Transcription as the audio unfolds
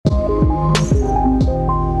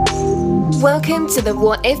Welcome to the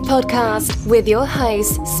What If podcast with your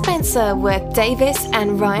hosts, Spencer Worth Davis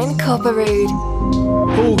and Ryan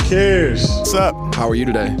Copperrood. Who cares? What's up? How are you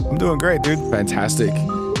today? I'm doing great, dude. Fantastic.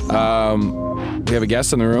 We have a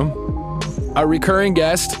guest in the room. A recurring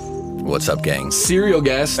guest. What's up, gang? Serial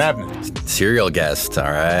guest. What's happening? Serial guest. All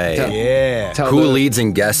right. Yeah. Who leads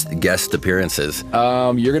in guest appearances?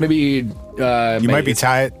 You're going to be... You might be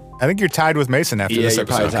tied. I think you're tied with Mason after this you're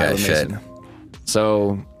probably episode. tied with shit.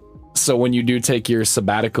 Mason. So when you do take your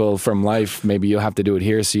sabbatical from life, maybe you'll have to do it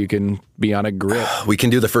here so you can be on a grip. We can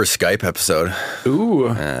do the first Skype episode. Ooh.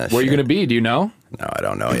 Where are you going to be? Do you know? No, I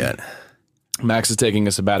don't know yet. Max is taking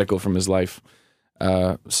a sabbatical from his life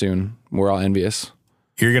soon. We're all envious.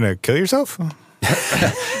 You're going to kill yourself?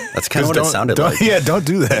 That's kind of what it sounded like. Yeah, don't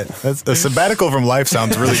do that. A sabbatical from life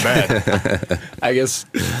sounds really bad. I guess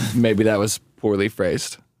maybe that was poorly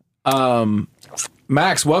phrased.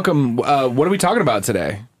 Max, welcome. What are we talking about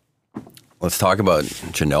today? Let's talk about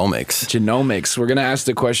genomics. Genomics. We're going to ask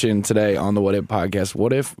the question today on the What If podcast.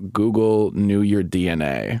 What if Google knew your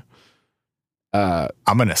DNA?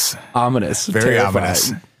 Ominous. Ominous. Very terrifying.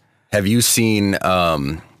 ominous. Have you seen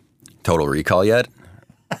Total Recall yet?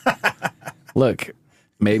 Look,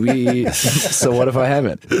 maybe. So what if I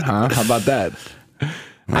haven't? Huh? How about that?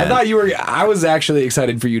 I thought you were. I was actually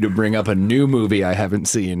excited for you to bring up a new movie I haven't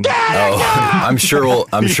seen. Oh, I'm sure we'll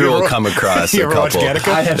come across You a ever watch couple.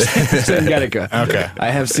 Gattaca? I have seen Gattaca. Okay. I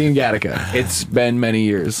have seen Gattaca. It's been many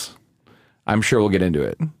years. I'm sure we'll get into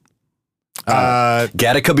it.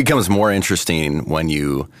 Gattaca becomes more interesting when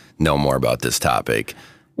you know more about this topic.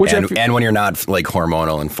 Which and when you're not like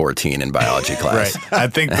hormonal and 14 in biology class. Right. I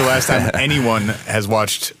think the last time anyone has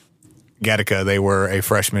watched Gattaca, they were a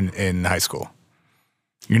freshman in high school.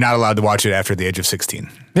 You're not allowed to watch it after the age of 16.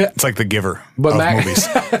 Yeah. It's like The Giver But of movies.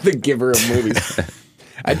 The Giver of movies.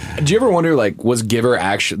 Do you ever wonder, like, was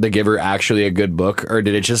The Giver actually a good book, or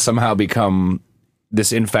did it just somehow become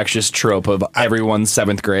this infectious trope of everyone's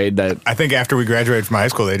seventh grade that? I think after we graduated from high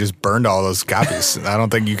school, they just burned all those copies. I don't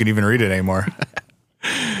think you can even read it anymore.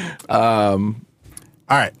 All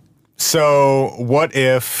right. So what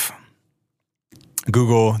if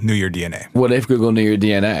Google knew your DNA? What if Google knew your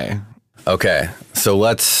DNA? Okay, so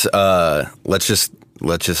let's just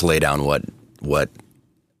lay down what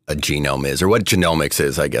a genome is, or what genomics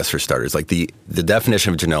is, I guess, for starters. Like the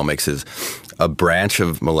definition of genomics is a branch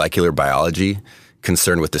of molecular biology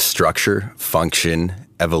concerned with the structure, function,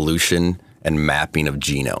 evolution, and mapping of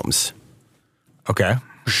genomes. Okay.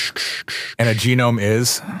 And a genome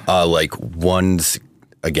is? Like one's,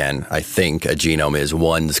 again, I think a genome is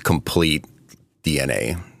one's complete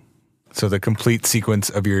DNA. So the complete sequence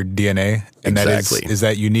of your DNA? And Exactly. is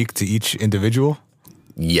that unique to each individual?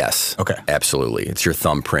 Yes. Okay. Absolutely. It's your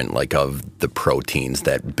thumbprint, like, of the proteins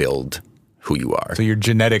that build who you are. So your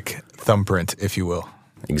genetic thumbprint, if you will.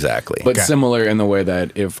 Exactly. But similar in the way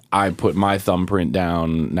that if I put my thumbprint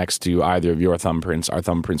down next to either of your thumbprints, our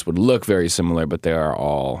thumbprints would look very similar, but they are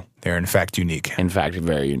all, They're in fact unique. in fact,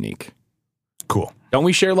 very unique. Cool. Don't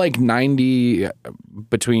we share like 90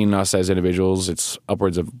 between us as individuals? It's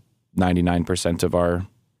upwards of 99% of our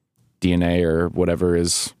DNA or whatever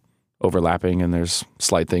is overlapping, and there's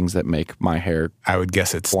slight things that make my hair I would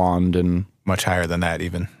guess it's blonde and much higher than that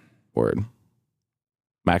even. word.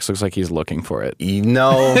 Max looks like he's looking for it.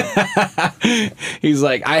 No, He's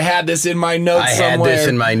like, I had this in my notes I somewhere. had this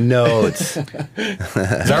in my notes.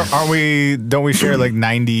 Don't we share like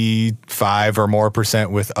 95 or more %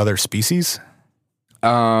 with other species?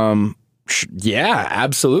 Yeah,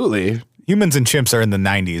 absolutely. Humans and chimps are in the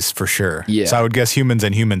 90s for sure. Yeah. So I would guess humans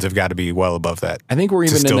and humans have got to be well above that. I think we're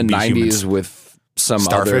To even still in the be 90s humans. with some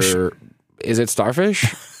Starfish? other. Is it starfish?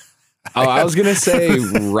 Oh, I was gonna say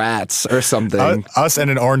rats or something. Us and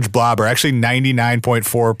an orange blob are actually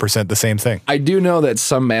 99.4% the same thing. I do know that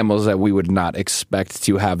some mammals that we would not expect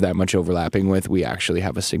to have that much overlapping with, we actually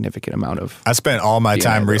have a significant amount of. I spent all my DNA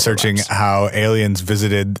time that researching overlaps. how aliens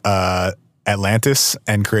visited Atlantis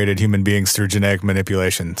and created human beings through genetic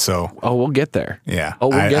manipulation. So, Oh, we'll get there. yeah. Oh,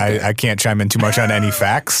 we'll get there. I can't chime in too much on any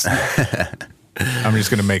facts. I'm just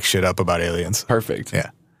going to make shit up about aliens. Perfect. Yeah.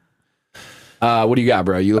 What do you got,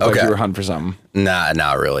 bro? You look like Okay. you were hunting for something. Nah,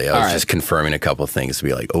 not really. I was right. just confirming a couple things to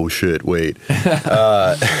be like, oh shit, wait.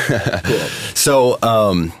 So,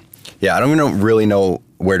 yeah, I don't even really know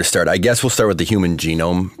where to start. I guess we'll start with the Human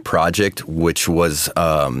Genome Project, which was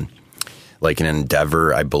like an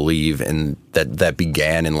endeavor, I believe, and that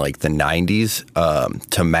began in like the 90s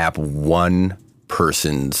to map one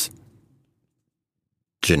person's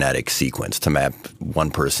genetic sequence, to map one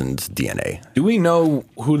person's DNA. Do we know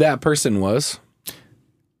who that person was?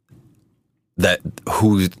 That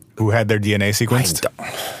who Who had their DNA sequenced?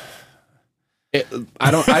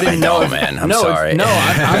 I didn't know, man. I'm sorry. No,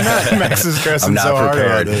 I'm not. Max is stressing I'm not so hard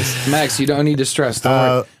prepared. about this. Max, you don't need to stress. Don't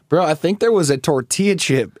worry. Bro, I think there was a tortilla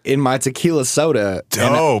chip in my tequila soda.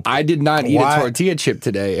 Dope. And I did not eat Why? a tortilla chip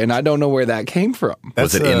today, and I don't know where that came from.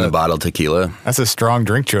 Was it in the bottle of tequila? That's a strong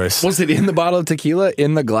drink choice. Was it in the bottle of tequila,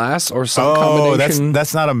 in the glass, or some Oh, combination?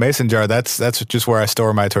 that's not a mason jar. That's just where I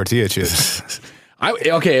store my tortilla chips.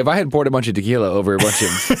 Okay, if I had poured a bunch of tequila over a bunch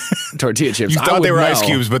of tortilla chips, You I thought would they were know. ice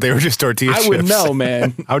cubes, but they were just tortilla chips. I would know,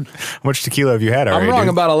 man. How much tequila have you had already? I'm wrong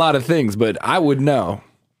dude? about a lot of things, but I would know.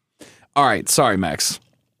 All right, sorry, Max.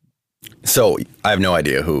 So I have no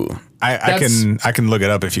idea who. I can look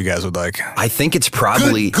it up if you guys would like. I think it's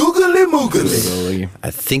probably. Googly moogly. Really.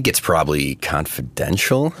 I think it's probably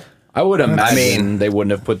confidential. I would imagine they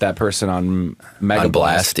wouldn't have put that person on Mega On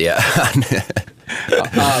blast, yeah.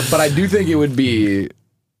 But I do think it would be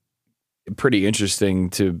pretty interesting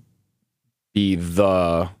to be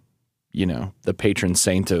the patron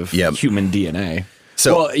saint of Yep. human DNA.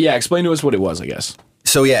 So- well, yeah, explain to us what it was, I guess.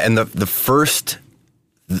 So yeah, and this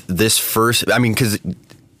first, I mean, because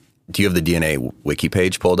do you have the DNA wiki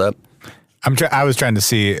page pulled up? I was trying to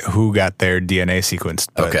see who got their DNA sequenced,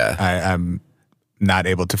 but Okay. I'm not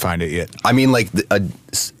able to find it yet. I mean, like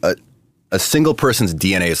a single person's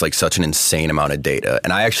DNA is like such an insane amount of data,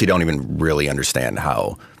 and I actually don't even really understand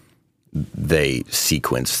how they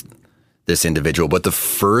sequenced this individual. But the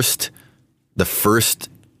first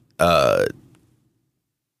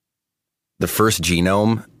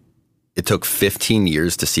genome, it took 15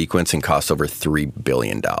 years to sequence and cost over $3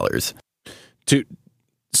 billion.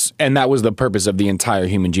 And that was the purpose of the entire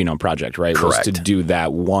Human Genome Project, right? Correct. Was to do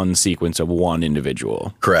that one sequence of one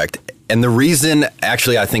individual. Correct. And the reason,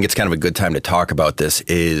 actually, I think it's kind of a good time to talk about this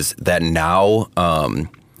is that now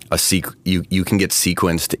you can get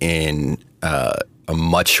sequenced in a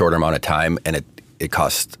much shorter amount of time, and it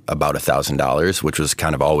costs about $1,000, which was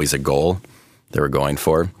kind of always a goal they were going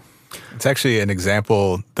for. It's actually an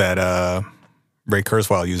example that Ray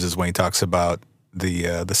Kurzweil uses when he talks about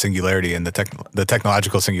the singularity and the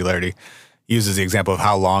technological singularity. He uses the example of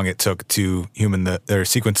how long it took to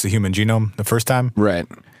sequence the human genome the first time, Right.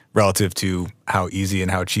 relative to how easy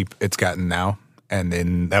and how cheap it's gotten now.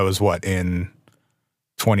 And that was in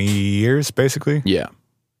 20 years, basically. Yeah.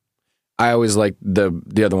 I always like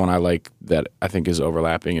the other one I like that I think is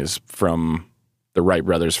overlapping is from the Wright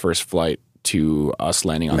brothers' first flight to us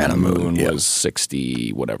landing on the moon yeah. was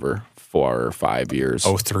 60, whatever, 4 or 5 years.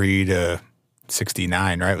 03 to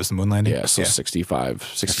 69, right? Was the moon landing? Yeah, so 65,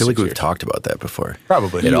 66 I feel like we've years. talked about that before.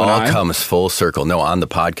 Probably. It You all and I? comes full circle. No, on the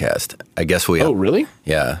podcast. I guess we. Oh, really?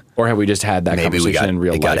 Yeah. Or have we just had that Maybe conversation in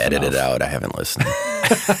real it life? got edited enough? out. I haven't listened.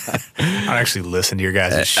 I don't actually listen to your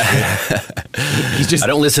guys' shit. He's just I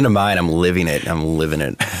don't listen to mine. I'm living it.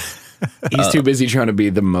 he's too busy trying to be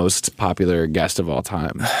the most popular guest of all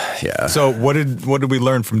time. Yeah. So what did we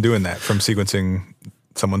learn from doing that, from sequencing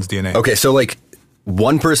someone's DNA? Okay, so like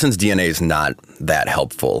one person's DNA is not that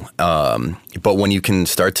helpful, but when you can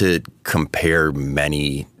start to compare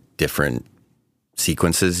many different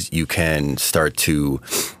sequences, you can start to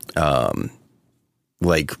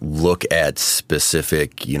like look at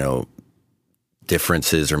specific,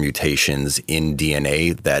 differences or mutations in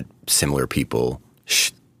DNA that similar people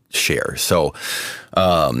share. So,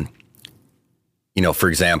 for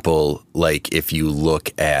example, like if you look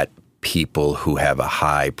at people who have a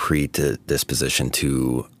high predisposition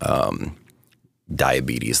to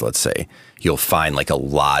diabetes, let's say, you'll find like a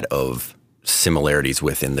lot of similarities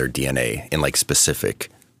within their DNA in like specific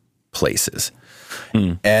places.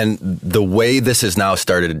 And the way this has now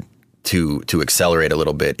started to accelerate a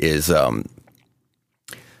little bit is,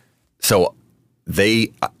 so I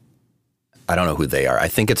don't know who they are. I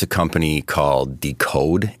think it's a company called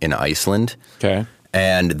Decode in Iceland. Okay.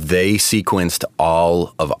 And they sequenced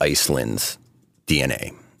all of Iceland's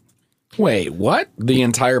DNA. Wait, what? The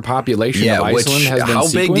entire population of Iceland has been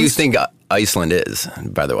how big do you sequenced? think Iceland is,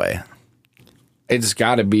 by the way? It's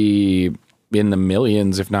got to be in the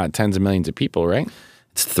millions, if not tens of millions of people, right?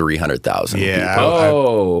 It's 300,000 Yeah.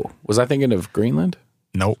 people. Was I thinking of Greenland?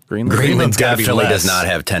 Nope. Greenland? Greenland's gotta be Definitely less. does not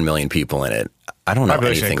have 10 million people in it. I don't know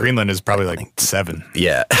Population anything. in Greenland is probably like 7.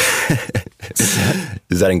 Yeah.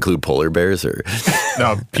 Does that include polar bears or?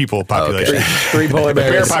 No, people population. 3 polar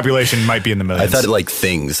Bear bears. population might be in the I millions. thought like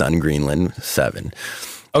things on Greenland, 7.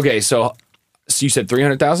 Okay, so you said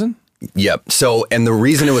 300,000? Yep. So, and the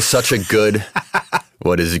reason it was such a good,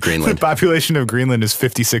 what is the Greenland? population of Greenland is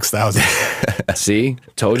 56,000. See?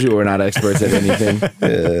 Told you we're not experts at anything.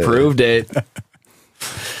 Proved it.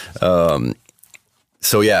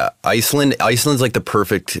 So yeah, Iceland's like the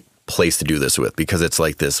perfect place to do this with because it's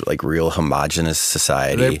like this like real homogenous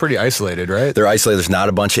society. They're pretty isolated, right? They're isolated. There's not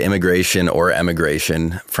a bunch of immigration or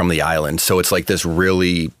emigration from the island. So it's like this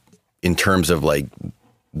really, in terms of like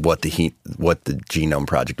what the Genome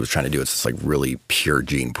Project was trying to do, it's this like really pure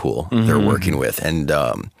gene pool they're working with. And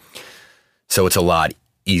so it's a lot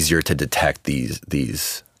easier to detect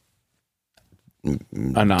these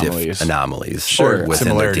anomalies sure.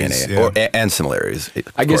 within their DNA and similarities.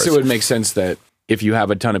 I guess it would make sense that if you have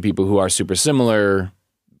a ton of people who are super similar,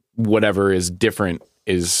 whatever is different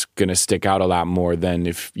is going to stick out a lot more than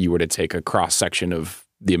if you were to take a cross section of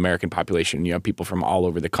the American population. You have people from all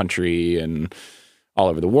over the country and all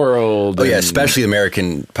over the world. Oh yeah, especially the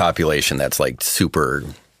American population that's like super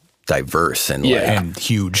diverse and like, and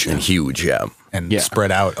huge. Yeah. And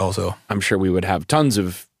spread out also. I'm sure we would have tons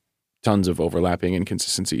of overlapping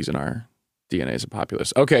inconsistencies in our DNA as a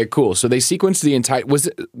populace. Okay, cool. So they sequenced the entire.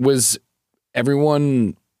 Was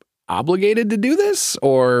everyone obligated to do this,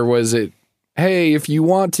 or was it, hey, if you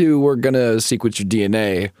want to, we're gonna sequence your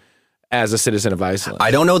DNA as a citizen of Iceland?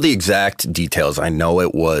 I don't know the exact details. I know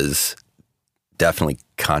it was definitely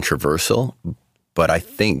controversial, but I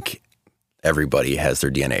think everybody has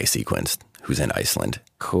their DNA sequenced who's in Iceland.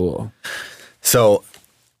 Cool. So,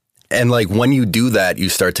 and like when you do that, you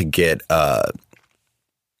start to get,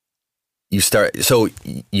 so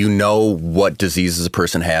you know what diseases a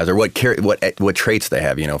person has or what traits they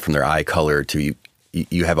have, you know, from their eye color to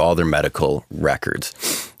you have all their medical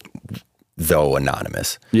records, though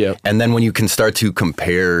anonymous. Yeah. And then when you can start to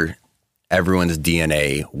compare everyone's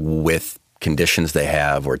DNA with conditions they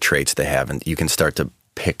have or traits they have, and you can start to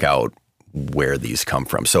pick out where these come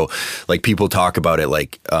from. So like people talk about it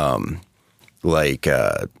like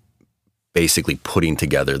basically putting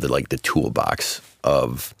together the toolbox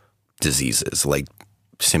of diseases, like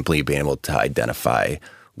simply being able to identify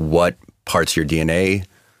what parts of your DNA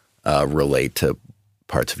relate to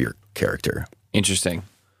parts of your character. Interesting.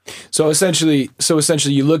 So essentially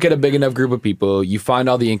you look at a big enough group of people, you find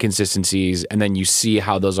all the inconsistencies, and then you see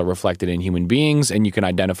how those are reflected in human beings, and you can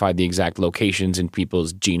identify the exact locations in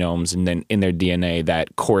people's genomes and then in their DNA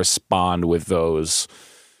that correspond with those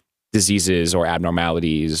diseases or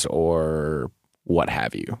abnormalities or what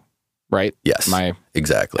have you. Right? Yes.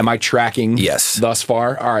 Exactly. Am I tracking yes. thus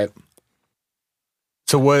far? All right.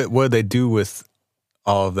 So what do they do with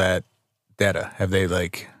all of that data? Have they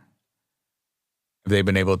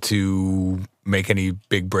been able to make any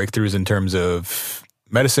big breakthroughs in terms of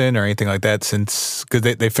medicine or anything like that since, because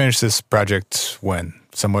they finished this project when?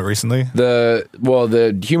 Somewhat recently? The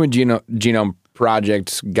Human Genome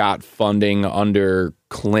Project got funding under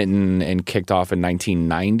Clinton and kicked off in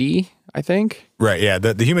 1990, I think. Right, yeah.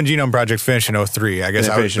 The Human Genome Project finished in 2003. I guess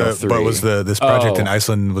but was this project in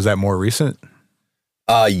Iceland, was that more recent?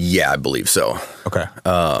 Yeah, I believe so. Okay.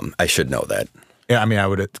 I should know that. Yeah, I mean, I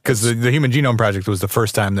would, because the Human Genome Project was the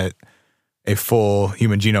first time that a full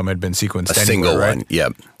human genome had been sequenced. A single right? one,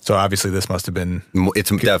 yep. So obviously this must have been... It's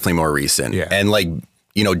definitely more recent. Yeah. And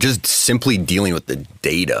just simply dealing with the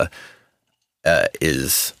data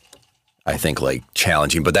is, I think,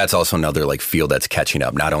 challenging. But that's also another field that's catching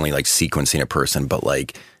up. Not only sequencing a person, but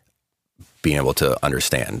being able to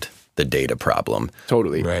understand the data problem.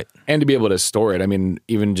 Totally. Right. And to be able to store it. I mean,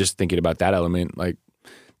 even just thinking about that element,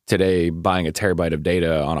 today, buying a terabyte of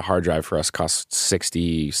data on a hard drive for us costs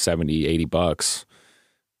 $60, $70, $80.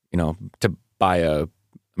 You know, to buy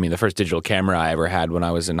the first digital camera I ever had when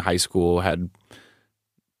I was in high school had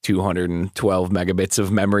 212 megabits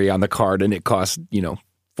of memory on the card, and it cost,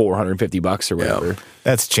 $450 or whatever. Yeah.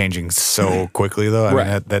 That's changing so quickly, though. I right.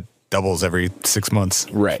 mean, that doubles every 6 months.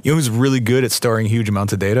 Right. You know who's really good at storing huge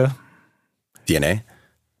amounts of data? DNA?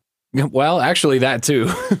 Well, actually, that too.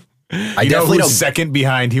 I definitely know second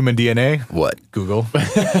behind human DNA. What? Google.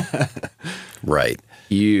 Right.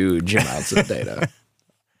 Huge amounts of data.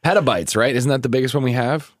 Petabytes, right? Isn't that the biggest one we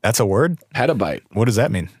have? That's a word? Petabyte. What does that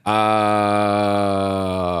mean?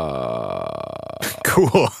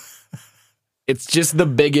 Cool. It's just the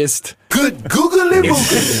biggest. Good googly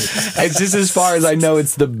It's just as far as I know,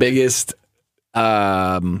 it's the biggest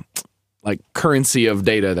currency of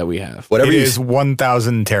data that we have. Whatever it is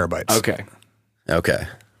 1,000 terabytes. Okay.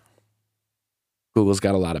 Google's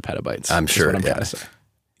got a lot of petabytes. I'm sure. What I'm trying to say.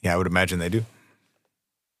 Yeah, I would imagine they do.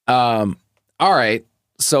 All right.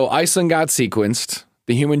 So Iceland got sequenced.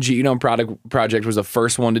 The Human Genome Project was the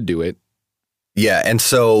first one to do it. Yeah, and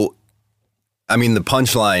so, I mean, the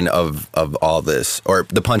punchline of all this, or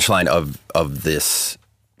the punchline of this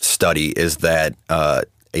study is that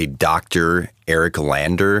a Dr. Eric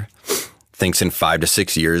Lander thinks in 5 to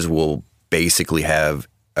 6 years we'll basically have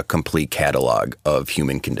a complete catalog of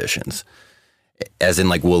human conditions. As in,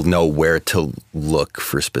 like, we'll know where to look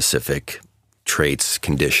for specific traits,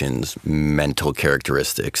 conditions, mental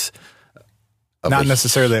characteristics. Not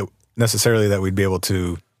necessarily that we'd be able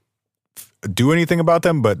to do anything about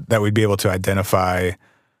them, but that we'd be able to identify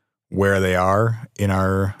where they are in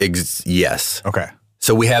our... Yes. Okay.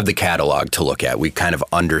 So we have the catalog to look at. We kind of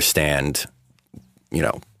understand,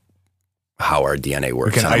 how our DNA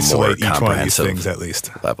works. We can on isolate a more each one of these comprehensive things at least.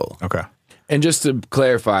 level. Okay. And just to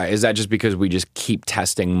clarify, is that just because we just keep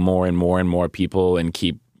testing more and more and more people and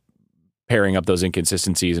keep pairing up those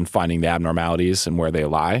inconsistencies and finding the abnormalities and where they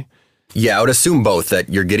lie? Yeah, I would assume both, that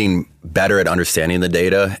you're getting better at understanding the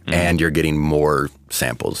data and you're getting more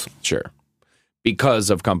samples. Sure. Because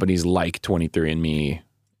of companies like 23andMe.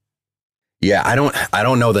 Yeah, I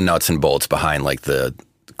don't know the nuts and bolts behind like the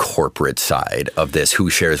corporate side of this, who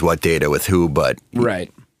shares what data with who, but...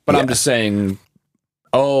 Right. But I'm just saying,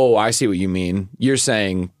 I see what you mean. You're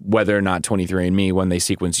saying whether or not 23andMe, when they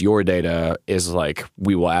sequence your data, is like,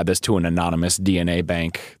 we will add this to an anonymous DNA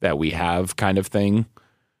bank that we have kind of thing.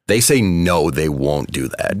 They say no, they won't do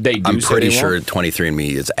that. They do. I'm say pretty they sure won't? 23andMe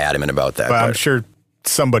is adamant about that. But I'm sure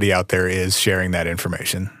somebody out there is sharing that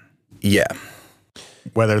information. Yeah.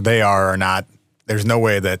 Whether they are or not, there's no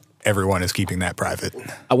way that everyone is keeping that private.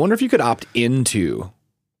 I wonder if you could opt into.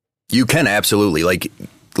 You can absolutely. Like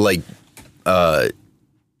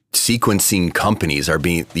sequencing companies are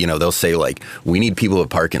being, they'll say like, we need people with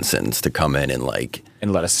Parkinson's to come in and like...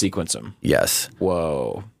 And let us sequence them. Yes.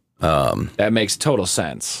 Whoa. That makes total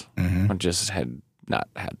sense. I just had not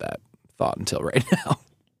had that thought until right now.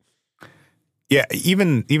 Yeah,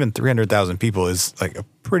 even 300,000 people is like a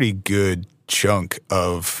pretty good chunk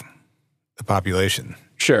of the population.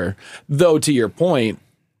 Sure. Though, to your point,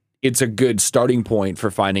 it's a good starting point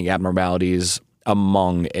for finding abnormalities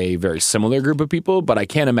among a very similar group of people, but I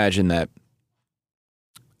can't imagine that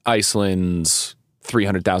Iceland's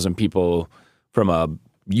 300,000 people from a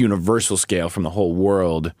universal scale from the whole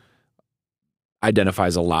world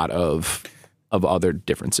identifies a lot of other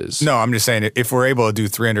differences. No, I'm just saying if we're able to do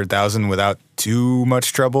 300,000 without too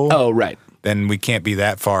much trouble, Oh, right. then we can't be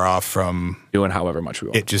that far off from Doing however much we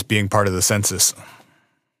want. it just being part of the census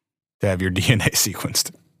to have your DNA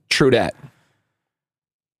sequenced. True that.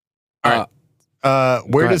 All right.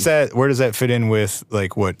 Where go does that fit in with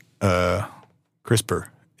like what CRISPR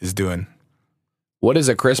is doing? What is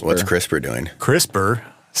a CRISPR? What's CRISPR doing? CRISPR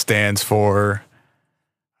stands for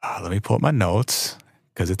let me pull up my notes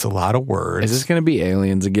because it's a lot of words. Is this going to be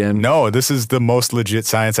aliens again? No, this is the most legit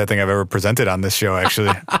science I think I've ever presented on this show,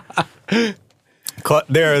 actually.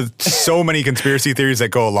 There are so many conspiracy theories that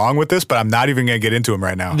go along with this, but I'm not even going to get into them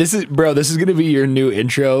right now. This is going to be your new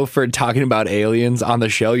intro for talking about aliens on the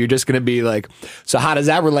show. You're just going to be like, so how does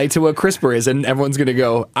that relate to what CRISPR is? And everyone's going to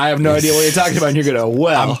go, I have no idea what you're talking about. And you're going to,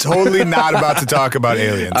 well. I'm totally not about to talk about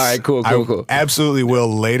aliens. All right, cool. I absolutely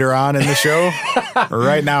will later on in the show.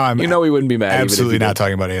 Right now, I'm we wouldn't be mad. absolutely not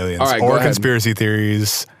talking about aliens All right, go or ahead. conspiracy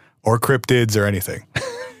theories or cryptids or anything.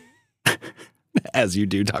 As you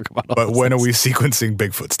do talk about all But those when things. are we sequencing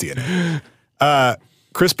Bigfoot's DNA?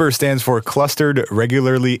 CRISPR stands for Clustered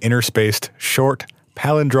Regularly Interspaced Short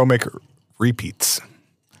Palindromic Repeats.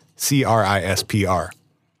 CRISPR.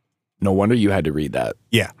 No wonder you had to read that.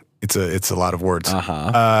 Yeah, it's a lot of words.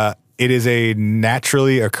 It is a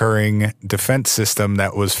naturally occurring defense system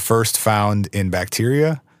that was first found in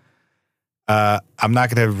bacteria. I'm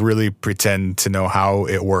not going to really pretend to know how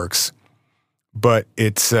it works, but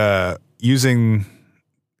it's using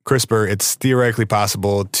CRISPR, it's theoretically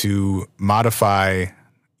possible to modify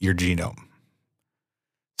your genome.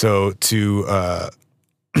 So to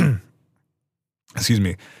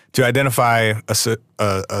to identify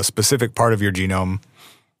a specific part of your genome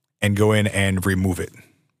and go in and remove it.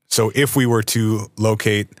 So if we were to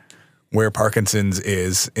locate where Parkinson's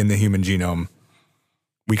is in the human genome,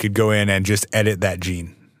 we could go in and just edit that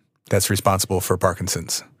gene that's responsible for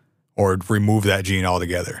Parkinson's or remove that gene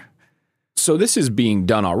altogether. So this is being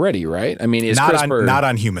done already, right? I mean, is Not CRISPR... not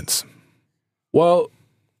on humans. Well,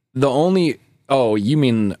 you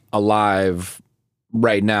mean alive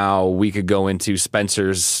right now, we could go into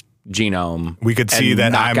Spencer's genome. We could see and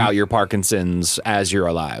that knock out your Parkinson's as you're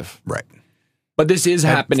alive. Right. But this is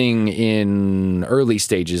happening in early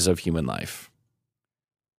stages of human life.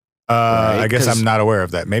 I guess 'Cause- I'm not aware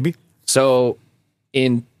of that. Maybe. So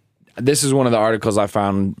this is one of the articles I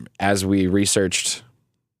found as we researched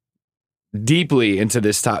deeply into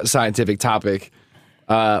this scientific topic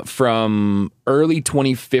from early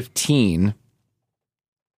 2015.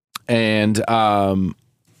 And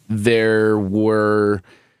there were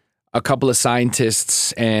a couple of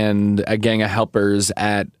scientists and a gang of helpers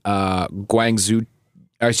at Guangzhou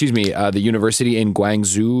the university in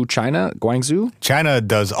Guangzhou, China. Guangzhou? China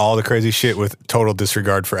does all the crazy shit with total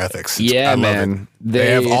disregard for ethics. Yeah, I love man. it.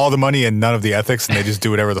 They have all the money and none of the ethics, and they just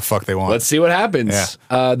do whatever the fuck they want. Let's see what happens.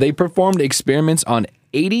 Yeah. They performed experiments on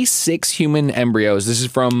 86 human embryos. This is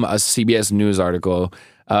from a CBS News article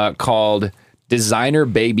called Designer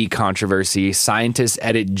Baby Controversy. Scientists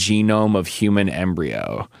edit genome of human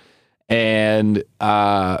embryo. And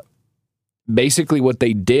basically what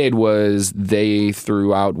they did was they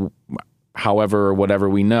threw out, however or whatever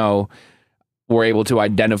we know, were able to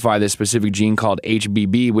identify this specific gene called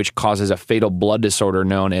HBB, which causes a fatal blood disorder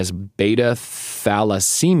known as beta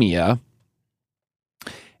thalassemia.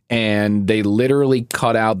 And they literally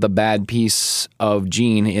cut out the bad piece of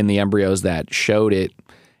gene in the embryos that showed it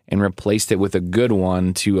and replaced it with a good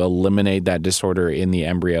one to eliminate that disorder in the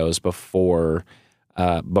embryos before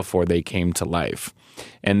they came to life.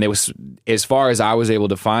 And there was, as far as I was able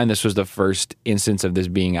to find, this was the first instance of this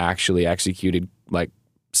being actually executed like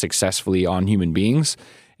successfully on human beings,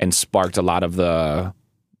 and sparked a lot of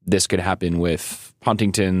this could happen with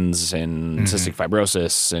Huntington's and cystic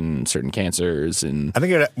fibrosis and certain cancers. And I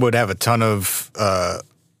think it would have a ton of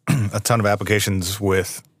applications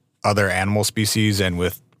with other animal species and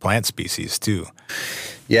with plant species too.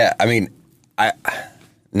 Yeah, I mean,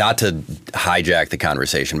 not to hijack the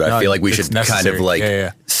conversation, but I feel like we should kind of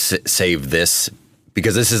like save this,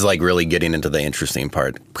 because this is like really getting into the interesting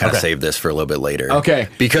part. Kind of save this for a little bit later. Okay.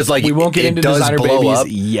 Because like we won't get into designer babies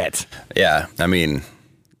yet. Yeah, I mean,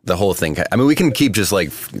 the whole thing. I mean, we can keep just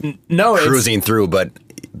like cruising through, but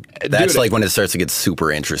that's like when it starts to get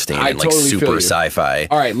super interesting and like totally super sci-fi.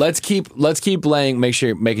 All right, let's keep making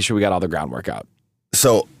sure we got all the groundwork out.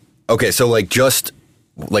 So, okay, so like just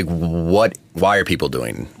like why are people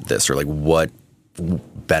doing this, or like what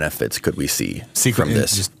benefits could we see from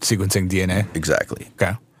this? Just sequencing DNA. Exactly.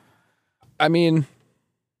 Okay. I mean,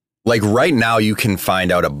 like right now you can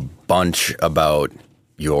find out a bunch about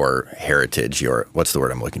your heritage, what's the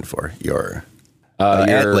word I'm looking for? Your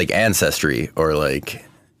like ancestry, or like,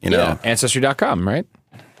 you know, Ancestry.com, right?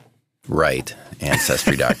 Right.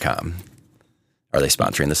 Ancestry.com. Are they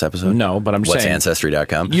sponsoring this episode? No, but I'm just saying. What's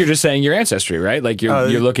Ancestry.com? You're just saying your ancestry, right? Like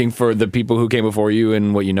you're looking for the people who came before you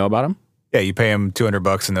and what you know about them? Yeah, you pay them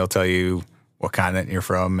 $200 and they'll tell you what continent you're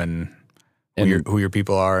from and who your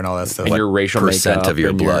people are and all that stuff. And your racial percent of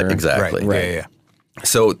your blood. Exactly. Right. Yeah.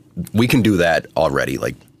 So we can do that already,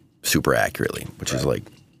 like super accurately, which is like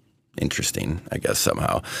interesting, I guess,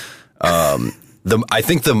 somehow. I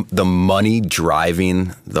think the money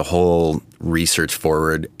driving the whole research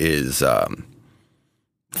forward is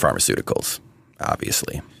pharmaceuticals,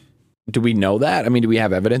 obviously. Do we know that? I mean, do we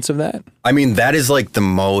have evidence of that? I mean, that is like the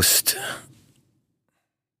most.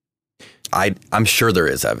 I'm sure there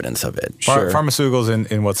is evidence of it. Sure. Pharmaceuticals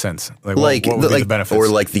in what sense? Like what would be the benefits? Or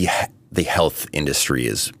like the health industry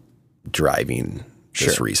is driving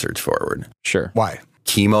this research forward. Sure. Why?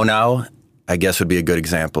 Chemo now, I guess, would be a good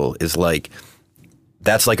example, is like,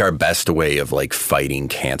 that's like our best way of like fighting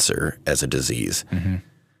cancer as a disease,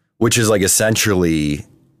 which is like essentially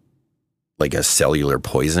like a cellular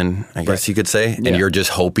poison, I guess you could say. And you're just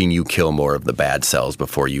hoping you kill more of the bad cells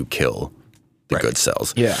before you kill the good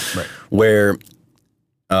cells. Yeah. Right. Where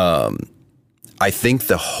I think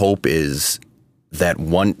the hope is that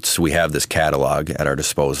once we have this catalog at our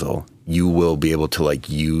disposal, you will be able to like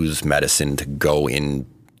use medicine to go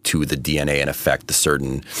into the DNA and affect the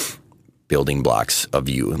certain building blocks of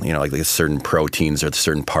you, you know, like certain proteins or a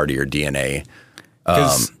certain part of your DNA.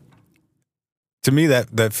 To me,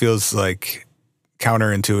 that feels like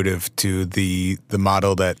counterintuitive to the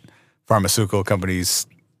model that pharmaceutical companies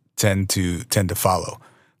tend to follow.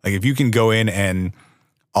 Like if you can go in and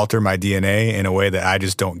alter my DNA in a way that I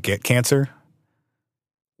just don't get cancer,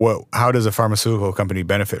 how does a pharmaceutical company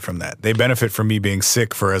benefit from that? They benefit from me being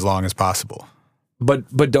sick for as long as possible.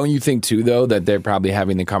 But don't you think too, though, that they're probably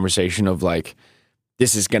having the conversation of like,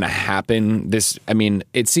 this is going to happen? I mean,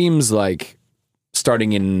 it seems like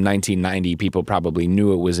starting in 1990, people probably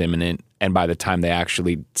knew it was imminent. And by the time they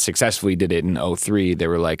actually successfully did it in 2003, they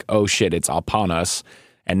were like, oh shit, it's upon us.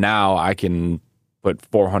 And now I can put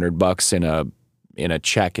 $400 in a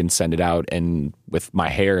check and send it out, and with my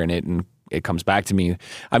hair in it, and it comes back to me.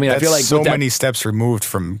 I mean, That's I feel like so many steps removed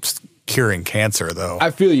from curing cancer, though.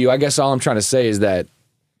 I feel you. I guess all I'm trying to say is that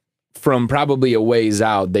from probably a ways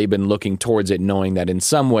out, they've been looking towards it, knowing that in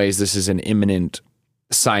some ways this is an imminent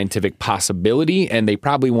scientific possibility, and they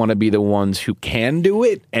probably want to be the ones who can do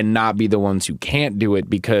it and not be the ones who can't do it,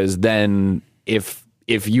 because then if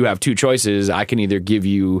you have two choices, I can either give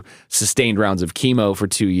you sustained rounds of chemo for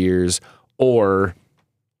 2 years, or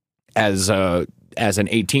as as an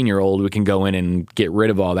 18-year-old, we can go in and get rid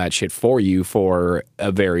of all that shit for you for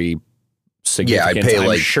a very significant, I'd pay I'm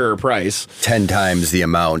like sure, price. 10 times the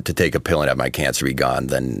amount to take a pill and have my cancer be gone,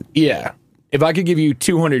 then Yeah. If I could give you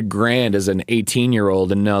 $200,000 as an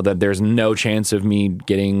 18-year-old and know that there's no chance of me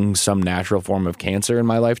getting some natural form of cancer in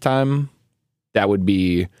my lifetime, that'd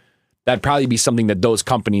probably be something that those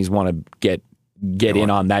companies want to get in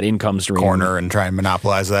on that income stream. Corner and try and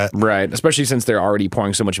monopolize that. Right. Especially since they're already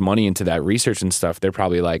pouring so much money into that research and stuff. They're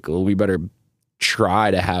probably like, well, we better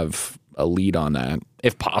try to have a lead on that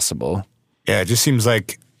if possible. Yeah, it just seems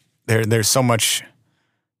like there's so much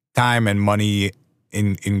time and money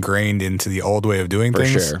ingrained into the old way of doing For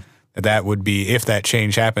things. sure. That would be, if that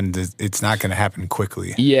change happened, it's not going to happen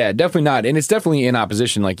quickly. Yeah, definitely not. And it's definitely in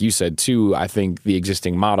opposition, like you said, to, I think, the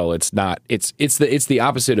existing model. It's not, it's the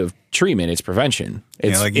opposite of treatment. It's prevention.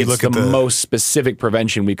 It's, like you it's look the at the most specific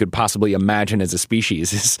prevention we could possibly imagine as a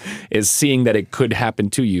species is seeing that it could happen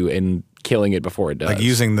to you and killing it before it does. Like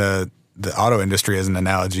using the auto industry as an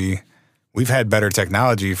analogy, we've had better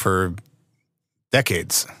technology for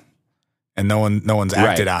decades. And no one's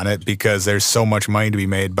acted on it because there's so much money to be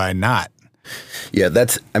made by not. yeah,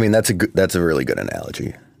 that's a really good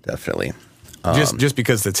analogy, definitely. Just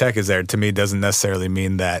because the tech is there, to me, doesn't necessarily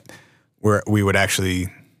mean that we would actually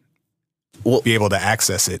be able to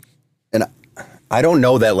access it. And I don't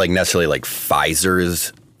know that like necessarily like Pfizer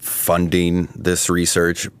is funding this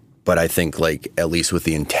research, but I think like at least with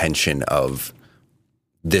the intention of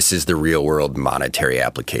this is the real world monetary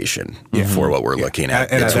application for what we're looking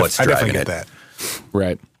at. And it's what's I driving definitely it. get that.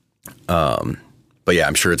 Right. But yeah,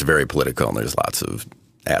 I'm sure it's very political and there's lots of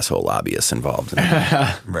asshole lobbyists involved in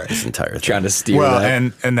this entire thing. Trying to steer Well,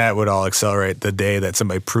 that. and that would all accelerate the day that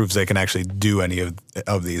somebody proves they can actually do any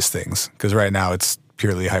of these things. Because right now it's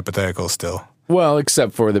purely hypothetical still. Well,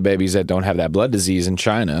 except for the babies that don't have that blood disease in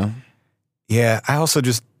China. Yeah, I also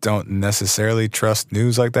just don't necessarily trust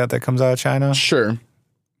news like that comes out of China. Sure.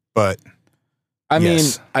 But I mean,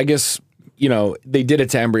 yes. I guess, they did it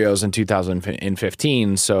to embryos in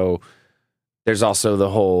 2015. So there's also the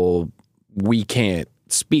whole, we can't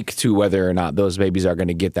speak to whether or not those babies are going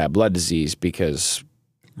to get that blood disease because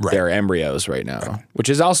they're embryos right now, which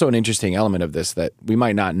is also an interesting element of this, that we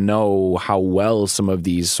might not know how well some of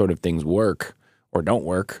these sort of things work or don't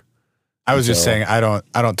work. I was just saying, I don't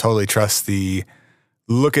totally trust the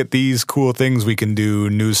look at these cool things we can do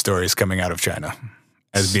news stories coming out of China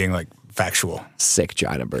as being like factual. Sick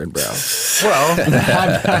China bird, bro.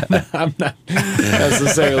 Well, I'm not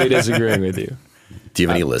necessarily disagreeing with you. Do you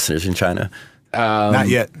have any listeners in China? not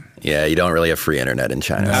yet. Yeah, you don't really have free internet in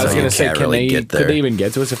China. I was so going you to say, can't really get there. could they even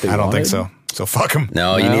get to us if they I don't wanted? think so. So fuck them.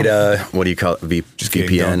 No, you need a, what do you call it? Just kidding,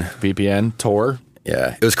 VPN. VPN, Tor.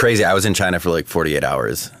 Yeah, it was crazy. I was in China for like 48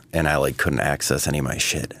 hours and I like couldn't access any of my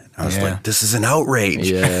shit. I was like, this is an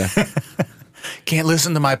outrage. Yeah. Can't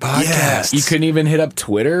listen to my podcast. You couldn't even hit up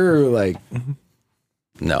Twitter or like...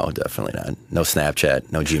 No, definitely not. No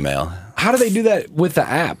Snapchat, no Gmail. How do they do that with the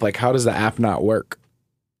app? Like, how does the app not work?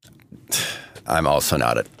 I'm also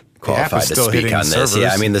not app qualified is to still speak hitting on this. servers.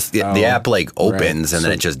 Yeah, I mean, the app like opens right. and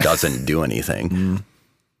then it just doesn't do anything.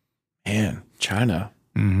 Man, China.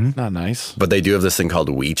 Not nice. But they do have this thing called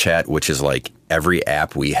WeChat, which is like every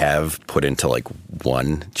app we have put into like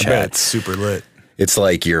one I bet chat. it's super lit. It's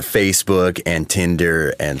like your Facebook and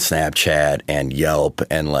Tinder and Snapchat and Yelp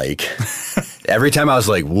and like every time I was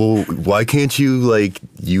like, well, why can't you like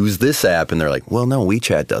use this app? And they're like, well, no,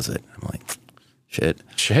 WeChat does it. I'm like, shit.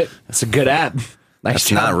 That's a good app. Nice That's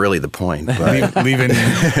job. not really the point. But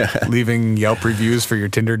leaving Yelp reviews for your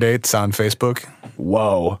Tinder dates on Facebook.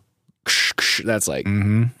 Whoa. That's like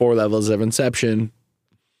 4 levels of Inception.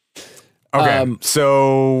 Okay,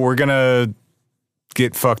 so we're gonna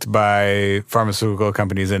get fucked by pharmaceutical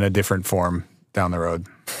companies in a different form down the road.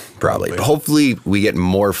 probably. Hopefully we get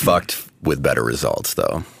more fucked with better results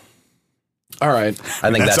though. All right.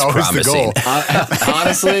 I think that's always promising. the goal.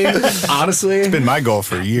 Honestly, It's been my goal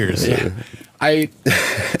for years. in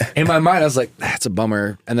my mind, I was like, that's a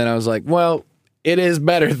bummer. And then I was like, well, it is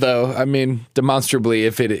better though. I mean, demonstrably,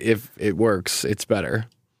 if it works, it's better.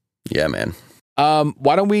 Yeah, man.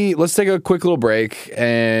 Why don't let's take a quick little break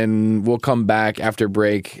and we'll come back after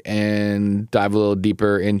break and dive a little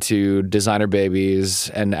deeper into designer babies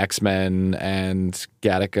and X-Men and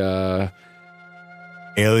Gattaca.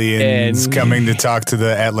 Aliens And- coming to talk to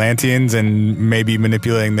the Atlanteans and maybe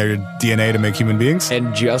manipulating their DNA to make human beings.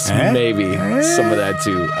 And just maybe some of that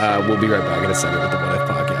too. We'll be right back in a second with the What If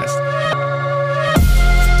Podcast.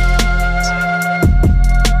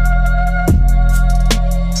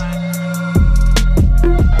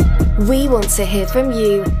 We want to hear from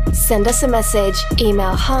you. Send us a message,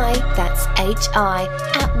 email hi, that's hi,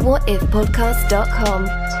 at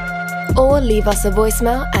whatifpodcast.com. Or leave us a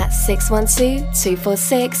voicemail at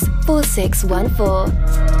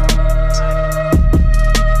 612-246-4614.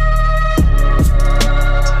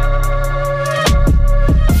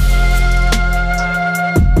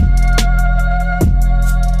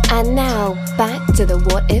 And now, back to the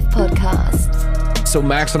What If podcast. So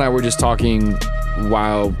Max and I were just talking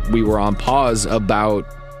while we were on pause about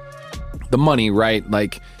the money, right?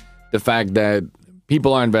 Like the fact that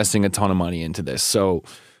people are investing a ton of money into this. So,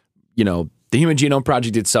 you know, the Human Genome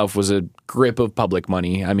Project itself was a grip of public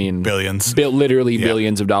money. I mean, Billions. Literally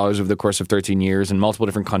billions of dollars over the course of 13 years in multiple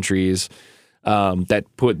different countries that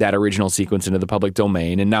put that original sequence into the public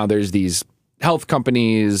domain. And now there's these health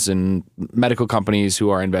companies and medical companies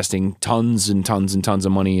who are investing tons and tons and tons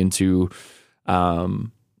of money into,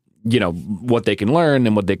 you know, what they can learn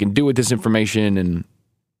and what they can do with this information. And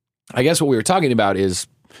I guess what we were talking about is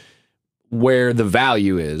where the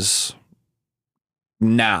value is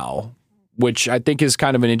now, which I think is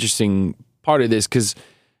kind of an interesting part of this, because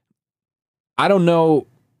I don't know,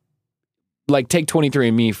 like take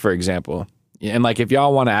 23andMe, for example. And like, if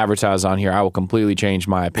y'all want to advertise on here, I will completely change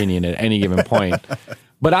my opinion at any given point.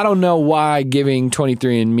 But I don't know why giving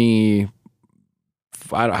 23andMe,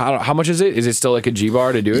 how much is it? Is it still like a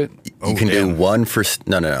G-bar to do it? You can do one for,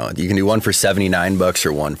 no. You can do one for $79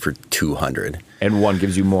 or one for $200. And one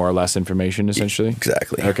gives you more or less information, essentially?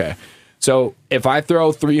 Exactly. Okay. So if I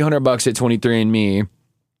throw $300 at 23andMe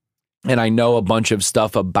and I know a bunch of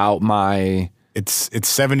stuff about my... It's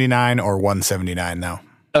 79 or 179 now.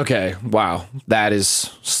 Okay, wow. That is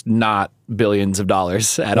not billions of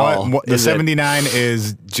dollars at all. The 79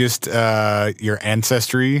 is just your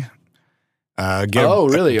ancestry.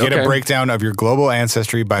 Really? Get Okay. a breakdown of your global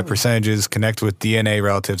ancestry by percentages, connect with DNA,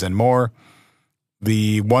 relatives, and more.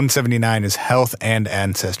 The 179 is health and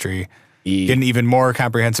ancestry. Get an even more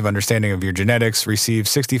comprehensive understanding of your genetics. Receive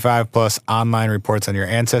 65 plus online reports on your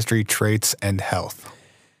ancestry, traits, and health.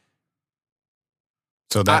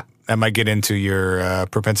 So that might get into your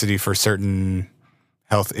propensity for certain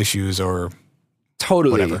health issues or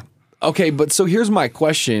totally whatever. Okay, but so here's my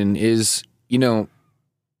question is, you know,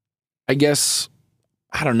 I guess,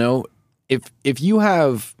 I don't know, if you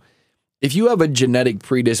have a genetic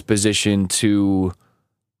predisposition to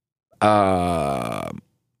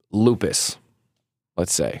lupus,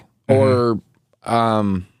 let's say, or I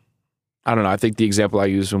don't know, I think the example I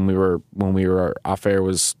used when we were off air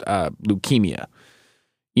was leukemia.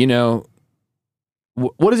 You know,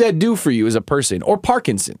 what does that do for you as a person? Or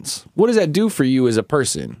Parkinson's. What does that do for you as a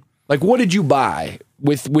person? Like, what did you buy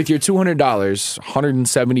with your $200,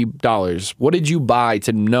 $170? What did you buy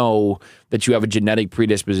to know that you have a genetic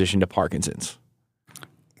predisposition to Parkinson's?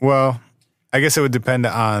 Well, I guess it would depend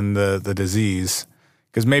on the disease,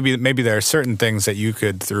 because maybe there are certain things that you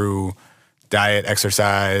could, through diet,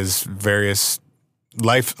 exercise, various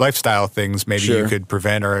lifestyle things, maybe Sure. you could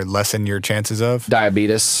prevent or lessen your chances of.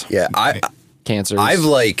 Diabetes. Yeah, Cancers.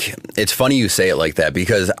 it's funny you say it like that,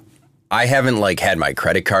 because I haven't like had my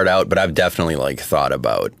credit card out, but I've definitely like thought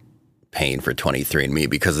about paying for 23andMe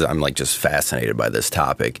because I'm like just fascinated by this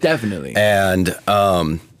topic. Definitely. And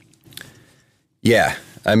yeah,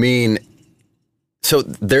 I mean, so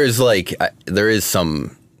there is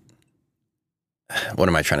some, what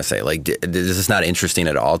am I trying to say? Like, is this not interesting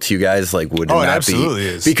at all to you guys? Like, would it not absolutely be?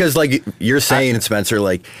 is. Because like you're saying, Spencer,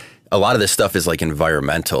 like a lot of this stuff is like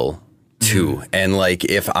environmental too. And like,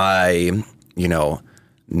 if I,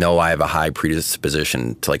 know I have a high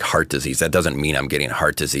predisposition to like heart disease, that doesn't mean I'm getting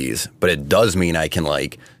heart disease, but it does mean I can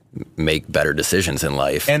like make better decisions in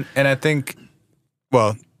life. And I think,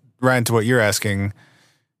 well, Ryan, to what you're asking,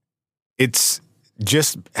 it's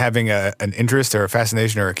just having an interest or a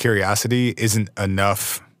fascination or a curiosity isn't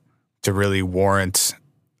enough to really warrant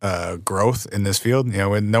growth in this field. You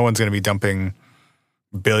know, no one's going to be dumping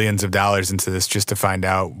billions of dollars into this just to find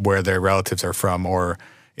out where their relatives are from or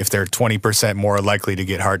if they're 20% more likely to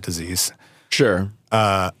get heart disease. Sure.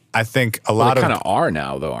 I think a lot they of kind of are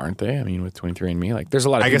now, though, aren't they? I mean, with 23andMe, like there's a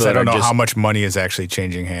lot of. I people guess I that don't are know just, how much money is actually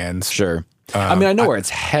changing hands. Sure. I mean, I know where it's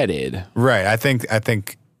headed. Right. I think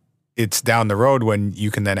it's down the road when you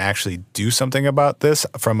can then actually do something about this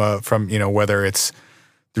from whether it's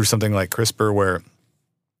through something like CRISPR, where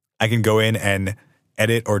I can go in and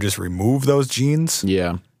edit or just remove those genes.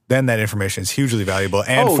 Yeah. Then that information is hugely valuable.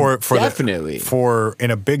 And for definitely. For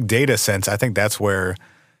in a big data sense, I think that's where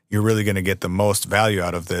you're really going to get the most value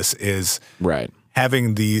out of this, is Right.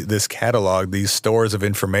 having this catalog, these stores of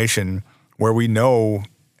information where we know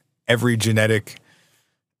every genetic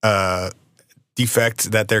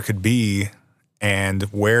defect that there could be, and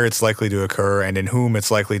where it's likely to occur, and in whom it's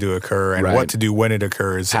likely to occur, and what to do when it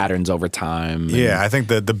occurs. Patterns over time. Yeah, I think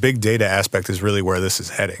the big data aspect is really where this is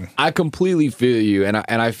heading. I completely feel you, and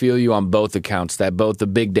I feel you on both accounts, that both the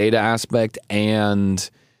big data aspect and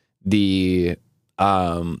the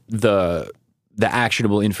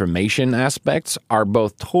actionable information aspects are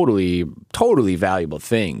both totally valuable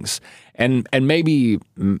things. And maybe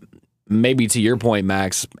to your point,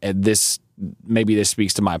 Max, this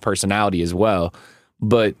speaks to my personality as well.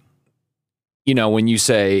 But when you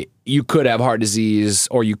say you could have heart disease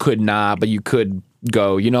or you could not, but you could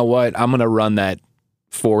go, you know what, I'm going to run that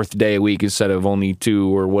 4th day a week instead of only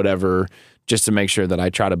 2 or whatever, just to make sure that I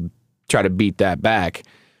try to beat that back.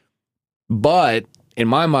 But in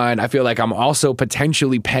my mind, I feel like I'm also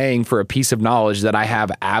potentially paying for a piece of knowledge that I have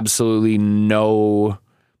absolutely no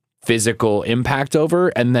physical impact over.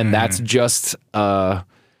 And then that's just a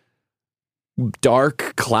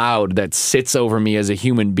dark cloud that sits over me as a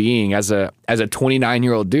human being, as a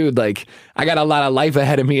 29-year-old dude. Like, I got a lot of life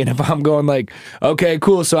ahead of me. And if I'm going like, okay,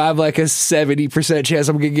 cool, so I have like a 70% chance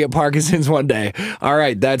I'm going to get Parkinson's one day. All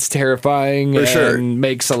right, that's terrifying. For sure.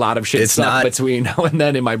 Makes a lot of shit suck between now and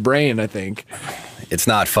then in my brain, I think. It's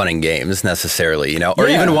not fun and games necessarily, or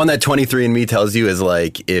even one that 23andMe tells you is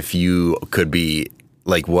like if you could be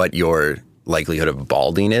like what your likelihood of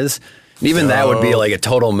balding is. And even that would be like a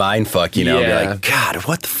total mind fuck, Be like, God,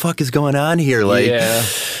 what the fuck is going on here? Like,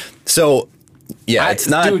 so it's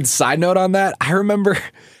not. Dude, side note on that, I remember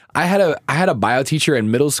I had a bio teacher in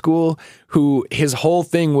middle school who his whole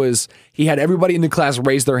thing was he had everybody in the class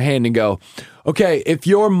raise their hand and go, okay, if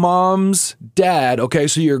your mom's dad, okay,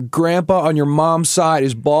 so your grandpa on your mom's side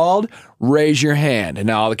is bald, raise your hand. And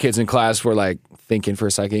now all the kids in class were like thinking for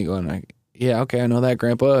a second, going like, yeah, okay, I know that,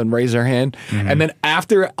 grandpa, and raise their hand. And then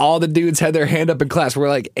after all the dudes had their hand up in class, we're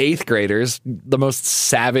like 8th graders, the most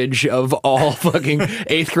savage of all fucking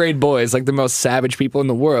 8th grade boys, like the most savage people in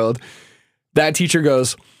the world. That teacher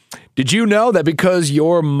goes, did you know that because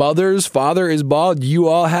your mother's father is bald, you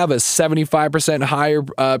all have a 75% higher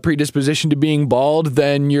predisposition to being bald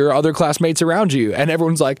than your other classmates around you? And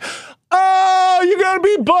everyone's like, oh, you're going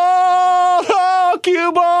to be bald. Oh,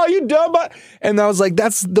 cue ball, you dumb. And I was like,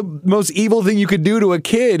 that's the most evil thing you could do to a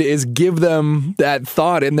kid is give them that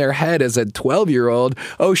thought in their head as a 12-year-old.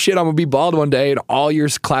 Oh, shit, I'm going to be bald one day. And all your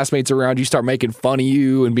classmates around you start making fun of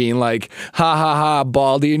you and being like, ha, ha, ha,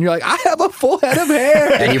 baldy. And you're like, I have a full head of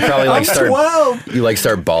hair. And you probably like I'm 12. You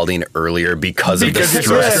start balding earlier because of the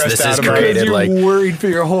stress this has created. You're like worried for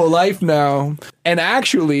your whole life now. And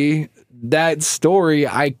actually, that story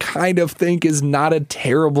I kind of think is not a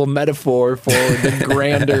terrible metaphor for the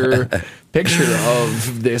grander picture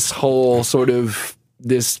of this whole sort of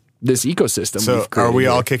this ecosystem. So are we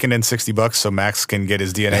all kicking in $60 so Max can get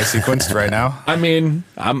his DNA sequenced right now? I mean,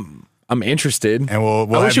 I'm interested. And we'll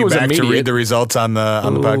have you back to read the results on the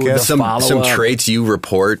podcast. Some traits you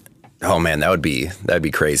report. Oh man, that'd be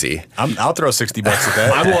crazy. I'll throw $60 at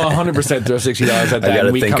that. I will 100% throw $60 at that. I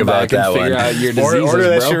gotta we think come about back and that figure one. out your diseases, Order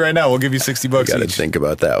that bro. shit right now. We'll give you $60 Gotta each. think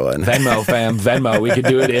about that one. Venmo, fam, Venmo. We could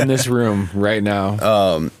do it in this room right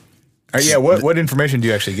now. What information do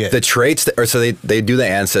you actually get? The traits, so they do the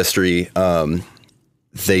ancestry.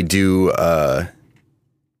 They do,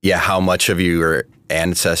 how much of your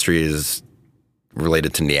ancestry is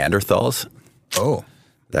related to Neanderthals. Oh.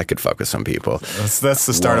 That could fuck with some people. That's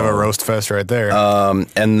the start of a roast fest right there.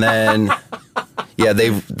 And then,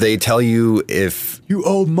 they tell you if you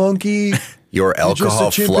old monkey, your alcohol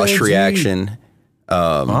flush reaction,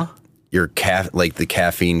 your the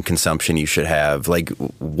caffeine consumption you should have, like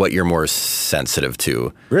what you're more sensitive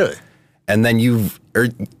to. Really? And then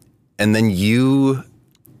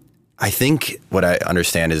I think what I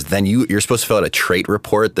understand is then you're supposed to fill out a trait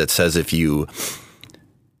report that says if you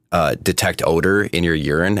detect odor in your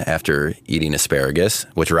urine after eating asparagus,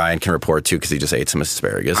 which Ryan can report to because he just ate some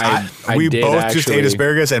asparagus. We both just ate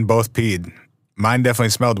asparagus and both peed. Mine definitely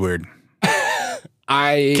smelled weird.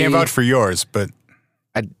 I can't vouch for yours, but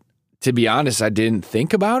to be honest, I didn't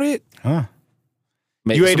think about it. Huh.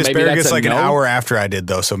 You ate asparagus like an hour after I did,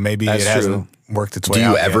 though, so maybe it hasn't worked its way out.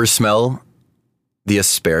 Do you ever smell the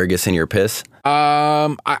asparagus in your piss?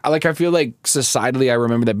 I feel like societally I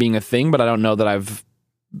remember that being a thing, but I don't know that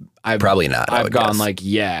I've probably not. I've gone like,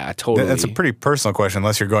 yeah, totally. That's a pretty personal question,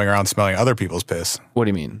 unless you're going around smelling other people's piss. What do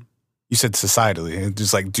you mean? You said societally.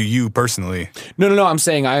 Just like, do you personally? No. I'm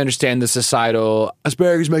saying I understand the societal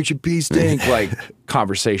asparagus makes your pee stink like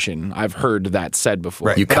conversation. I've heard that said before.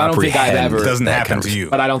 Right. You but I don't think I've ever. It doesn't happen to you.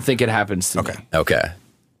 But I don't think it happens to me. Okay.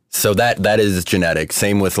 So that is genetic.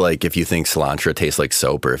 Same with like if you think cilantro tastes like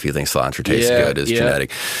soap or if you think cilantro tastes good is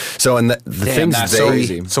genetic. So and the things that's they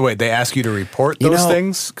crazy. So wait, they ask you to report those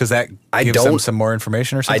things because that gives them some more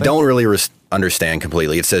information or something? I don't really understand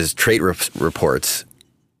completely. It says trait reports,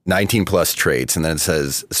 19 plus traits, and then it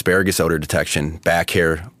says asparagus odor detection, back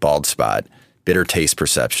hair, bald spot, bitter taste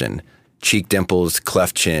perception, cheek dimples,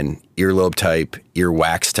 cleft chin, earlobe type, ear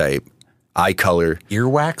wax type, eye color,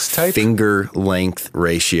 earwax type, finger length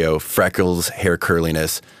ratio, freckles, hair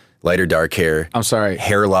curliness, light or dark hair. I'm sorry.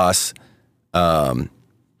 Hair loss.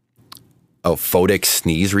 Photic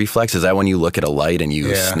sneeze reflex. Is that when you look at a light and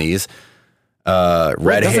you sneeze? Red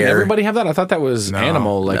doesn't hair. everybody have that? I thought that was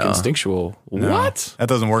animal, like instinctual. No. What? That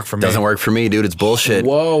doesn't work for me. Doesn't work for me, dude. It's bullshit.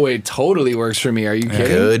 Whoa, it totally works for me. Are you kidding?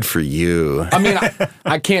 Good for you. I mean,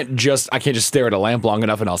 I can't just stare at a lamp long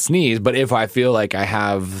enough and I'll sneeze. But if I feel like I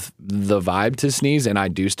have the vibe to sneeze and I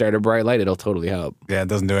do stare at a bright light, it'll totally help. Yeah, it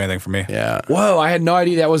doesn't do anything for me. Yeah. Whoa, I had no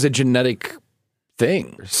idea that was a genetic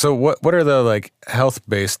thing. So what are the like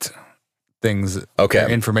health-based things, Okay. or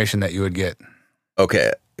information that you would get?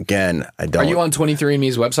 Okay. Again, I don't. Are you on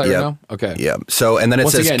 23andMe's website right now? Okay. Yeah. So, and then it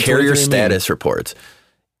Once says again, carrier 23andMe. status reports.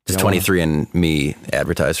 Does 23andMe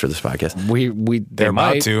advertise for this podcast? They about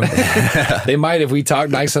might to. They might if we talk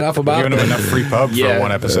nice enough about Giving them enough free pub for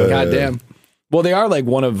one episode. Goddamn. Well, they are like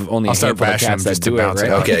one of only a I'll start handful of bashing cats them that just to do it, bounce right?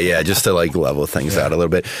 it out. Okay, yeah, just to like level things out a little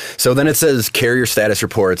bit. So then it says carrier status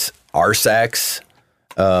reports, RSAX,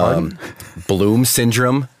 Bloom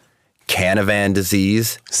syndrome, Canavan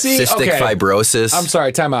disease, cystic fibrosis. I'm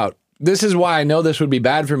sorry, time out. This is why I know this would be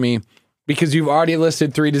bad for me because you've already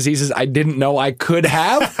listed 3 diseases I didn't know I could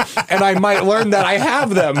have, and I might learn that I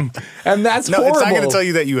have them, and that's No, horrible. it's not going to tell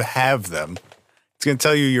you that you have them. It's going to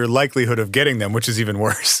tell you your likelihood of getting them, which is even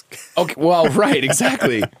worse. Okay, well, right,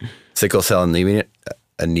 exactly. Sickle cell anemia.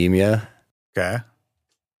 Okay.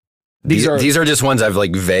 These are just ones I've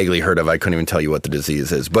like vaguely heard of. I couldn't even tell you what the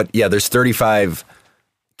disease is. But yeah, there's 35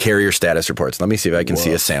 carrier status reports. Let me see if I can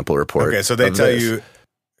see a sample report. Okay, so they tell this. you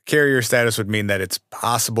carrier status would mean that it's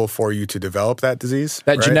possible for you to develop that disease.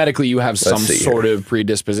 That right? genetically you have some see sort of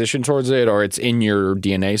predisposition towards it, or it's in your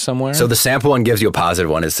DNA somewhere. So the sample one gives you a positive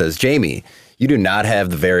one. It says, Jamie, you do not have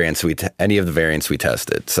the variants any of the variants we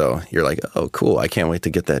tested. So you're like, oh, cool. I can't wait to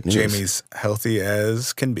get that news. Jamie's healthy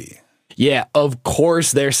as can be. yeah, of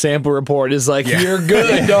course their sample report is like, you're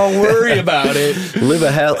good, don't worry about it. Live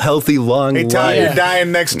a healthy, long Hey, Ty, life. you're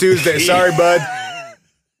dying next Tuesday. Sorry, bud.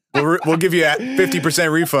 We'll give you a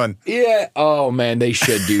 50% refund. Yeah. Oh man, they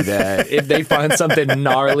should do that. If they find something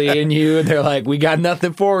gnarly in you and they're like, we got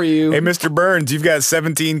nothing for you. Hey, Mr. Burns, you've got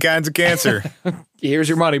 17 kinds of cancer. Here's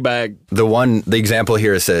your money back. The example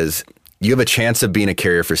here says, you have a chance of being a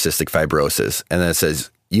carrier for cystic fibrosis. And then it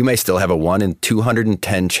says, you may still have a 1 in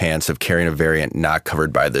 210 chance of carrying a variant not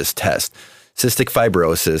covered by this test. Cystic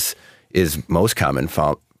fibrosis is most commonly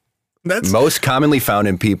found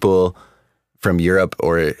in people from Europe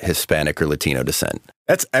or Hispanic or Latino descent.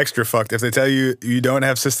 That's extra fucked if they tell you you don't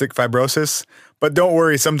have cystic fibrosis. But don't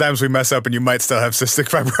worry, sometimes we mess up and you might still have cystic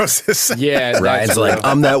fibrosis. Yeah. Ryan's like,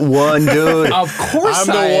 I'm that one dude. Of course I'm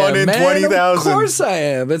the I am, one in man. 20,000. Of course I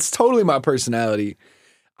am. It's totally my personality.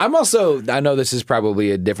 I'm also, I know this is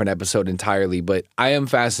probably a different episode entirely, but I am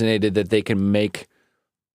fascinated that they can make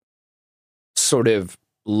sort of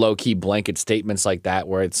low-key blanket statements like that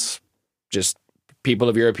where it's just people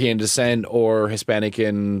of European descent or Hispanic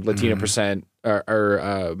and Latino percent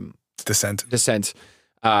or descent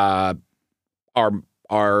are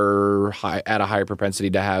high, at a higher propensity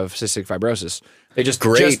to have cystic fibrosis. They just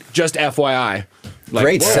FYI. Like,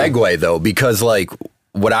 Great whoa. segue though, because like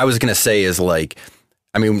what I was gonna say is like,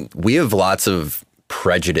 I mean, we have lots of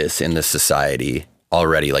prejudice in this society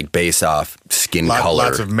already, like based off skin color.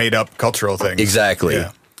 Lots of made up cultural things. Exactly.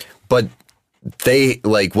 Yeah. But they,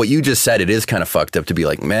 like what you just said, it is kind of fucked up to be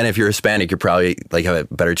like, man, if you're Hispanic, you're probably like have a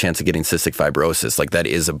better chance of getting cystic fibrosis. Like that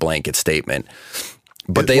is a blanket statement.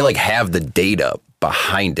 But they like have the data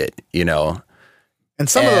behind it, you know? And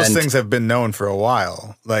some of those things have been known for a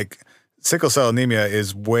while. Like sickle cell anemia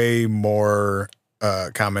is way more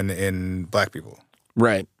common in black people.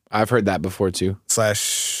 Right. I've heard that before too. /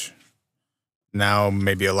 now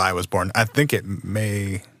maybe a lie was born. I think it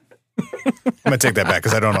may. I'm going to take that back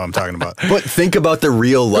because I don't know what I'm talking about. But think about the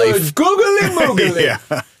real life. Googly moogly. Yeah.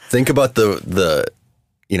 Think about the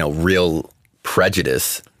real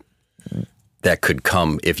prejudice that could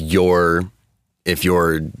come if your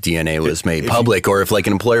DNA was made public, or if like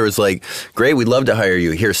an employer was like, great, we'd love to hire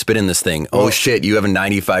you. Here, spit in this thing. Oh shit, you have a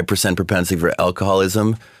 95% propensity for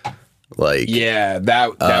alcoholism. Like, yeah,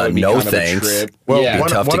 that would be no kind thanks. of a trip. Well, yeah.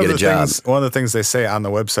 tough to get a job. One of the things they say on the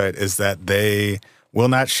website is that they will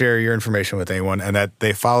not share your information with anyone, and that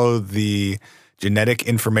they follow the Genetic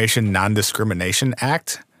Information Non-Discrimination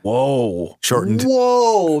Act. Whoa. Shortened.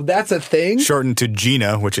 Whoa, that's a thing? Shortened to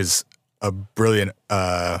GINA, which is a brilliant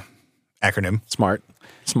acronym. Smart.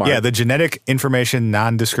 Yeah, the Genetic Information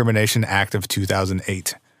Non-Discrimination Act of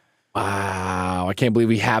 2008. Wow, I can't believe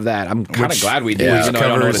we have that. I'm kind of glad we do. Yeah, even though I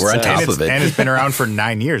don't know what it we're on says. top of it. And it's been around for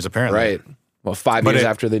 9 years, apparently. Right. Well, 5 years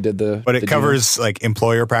after they did the... But it covers like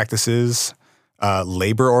employer practices,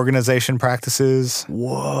 labor organization practices.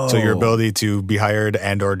 Whoa. So your ability to be hired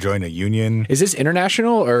and or join a union. Is this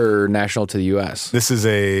international or national to the U.S.? This is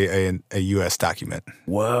a U.S. document.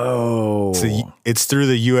 Whoa. It's through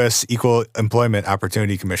the U.S. Equal Employment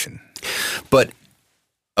Opportunity Commission. But,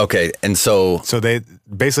 okay, and so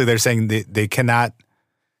they're saying they cannot...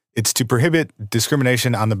 It's to prohibit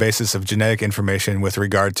discrimination on the basis of genetic information with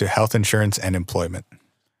regard to health insurance and employment.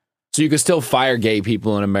 So you can still fire gay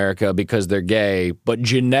people in America because they're gay, but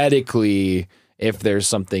genetically, if there's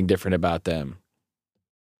something different about them.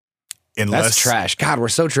 That's trash. God, we're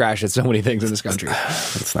so trash at so many things in this country.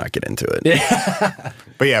 let's not get into it. Yeah.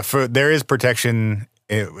 But yeah, there is protection,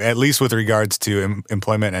 at least with regards to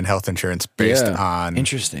employment and health insurance based on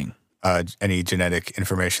interesting any genetic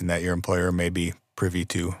information that your employer may be privy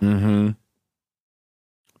to. Mm-hmm.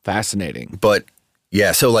 Fascinating. But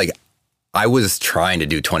yeah, so like I was trying to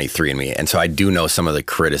do 23andMe, and so I do know some of the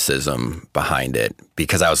criticism behind it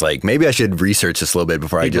because I was like, maybe I should research this a little bit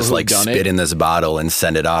before I just like spit in this bottle and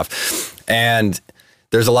send it off. And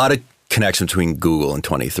there's a lot of connection between Google and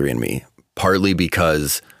 23andMe, partly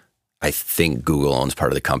because I think Google owns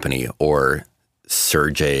part of the company, or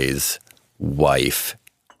Sergey's wife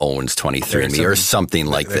owns 23andMe or something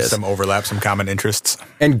like this. Some overlap, some common interests.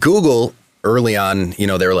 And Google early on, they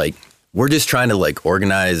were like, we're just trying to like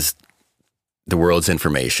organize the world's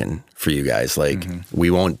information for you guys. Like we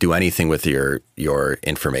won't do anything with your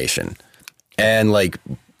information. And like,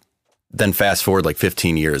 then fast forward like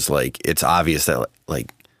 15 years, like it's obvious that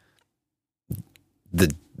like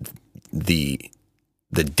the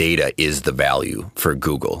data is the value for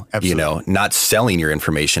Google. Absolutely. Not selling your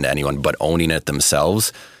information to anyone, but owning it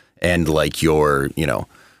themselves, and like your,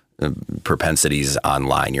 propensities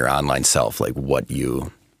online, your online self, like what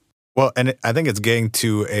you... Well, and I think it's getting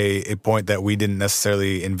to a point that we didn't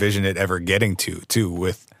necessarily envision it ever getting to,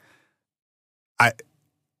 too.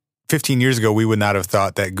 15 years ago, we would not have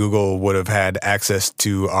thought that Google would have had access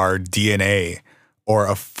to our DNA or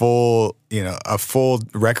a full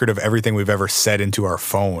record of everything we've ever said into our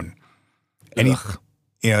phone. They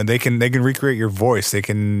can recreate your voice. They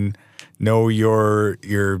can know your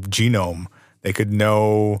genome. They could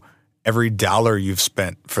know every dollar you've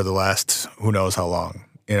spent for the last who knows how long.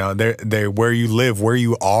 They where you live, where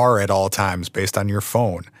you are at all times based on your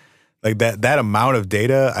phone. Like that amount of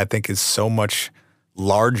data, I think, is so much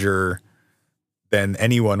larger than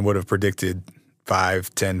anyone would have predicted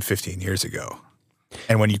 5, 10, 15 years ago.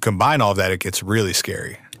 And when you combine all of that, it gets really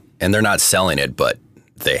scary. And they're not selling it, but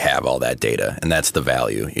they have all that data, and that's the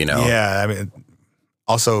value, Yeah, I mean,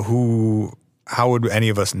 also, how would any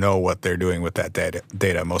of us know what they're doing with that data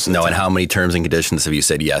most of the time? And how many terms and conditions have you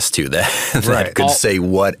said yes to that Right. could say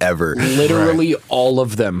whatever? Literally all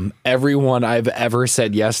of them. Everyone I've ever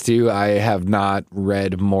said yes to, I have not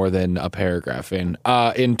read more than a paragraph in.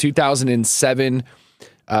 In 2007,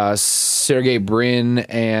 Sergey Brin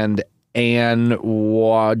and Anne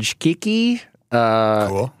Wojcicki,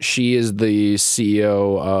 Cool. she is the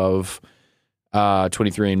CEO of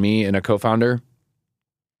 23andMe and a co-founder.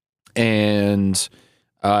 And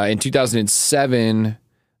in 2007,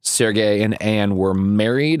 Sergey and Anne were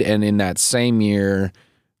married, and in that same year,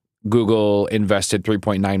 Google invested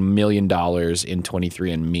 $3.9 million in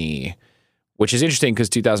 23andMe, which is interesting because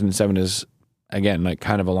 2007 is, again, like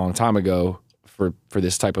kind of a long time ago for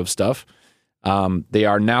this type of stuff. They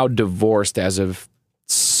are now divorced as of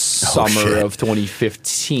summer of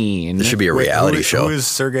 2015. This should be a reality show. Who is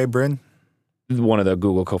Sergey Brin? One of the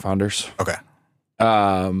Google co-founders. Okay.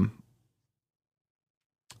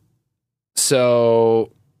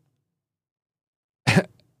 So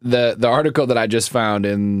the article that I just found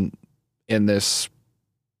in this,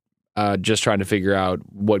 just trying to figure out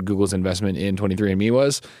what Google's investment in 23andMe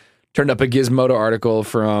was, turned up a Gizmodo article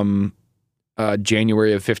from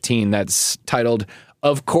January of 15 that's titled,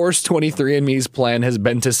 "Of course 23andMe's plan has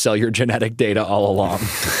been to sell your genetic data all along."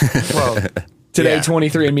 Well, Today, yeah.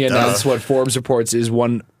 23andMe announced what Forbes reports is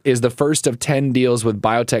the first of 10 deals with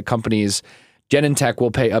biotech companies. Genentech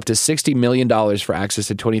will pay up to $60 million for access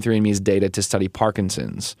to 23andMe's data to study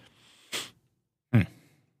Parkinson's.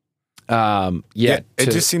 It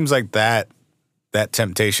just seems like that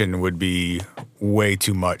temptation would be way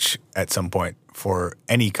too much at some point for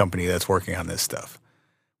any company that's working on this stuff.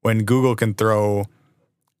 When Google can throw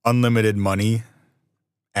unlimited money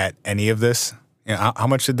at any of this, you know, how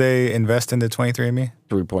much did they invest into 23andMe?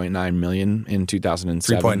 $3.9 million in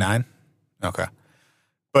 2007. 3.9? Okay.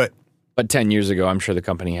 But 10 years ago, I'm sure the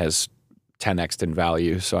company has 10x in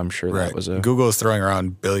value, so I'm sure that was Google is throwing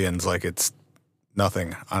around billions like it's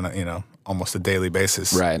nothing on a, almost a daily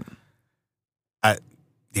basis. Right.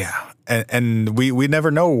 Yeah. And we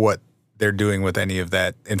never know what they're doing with any of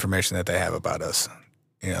that information that they have about us.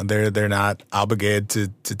 You know, they're not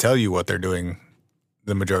obligated to tell you what they're doing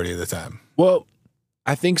the majority of the time. Well,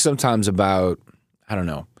 I think sometimes I don't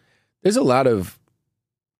know, there's a lot of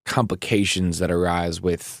complications that arise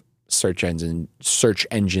with search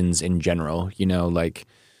engines in general. You know, like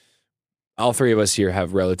all three of us here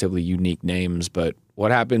have relatively unique names, but what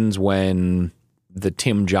happens when the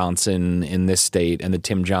Tim Johnson in this state and the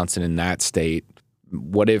Tim Johnson in that state,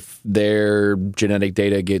 what if their genetic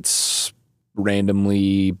data gets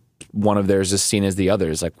randomly, one of theirs is seen as the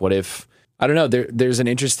others? Like, what if, I don't know, there's an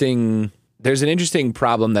interesting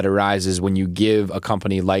problem that arises when you give a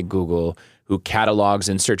company like Google, who catalogs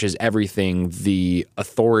and searches everything, the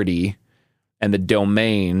authority and the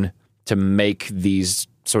domain to make these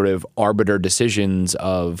sort of arbiter decisions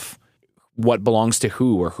of what belongs to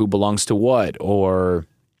who or who belongs to what, or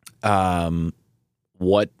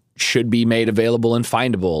what should be made available and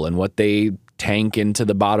findable, and what they tank into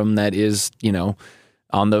the bottom that is,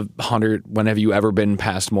 on the 100, when have you ever been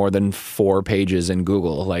past more than 4 pages in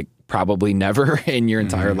Google? Like, probably never in your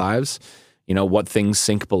entire lives. What things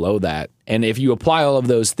sink below that. And if you apply all of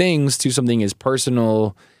those things to something as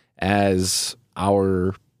personal as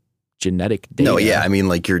our genetic data. No, yeah. I mean,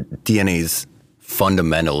 like, your DNA's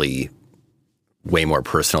fundamentally way more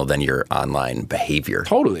personal than your online behavior.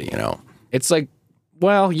 Totally. It's like,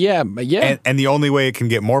 well, yeah. And the only way it can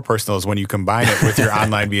get more personal is when you combine it with your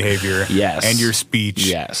online behavior. Yes. And your speech.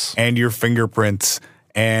 Yes. And your fingerprints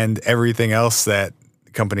and everything else that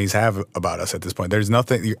companies have about us at this point. There's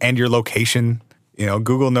nothing, and your location.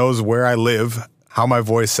 Google knows where I live, how my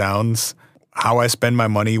voice sounds, how I spend my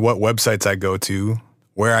money, what websites I go to,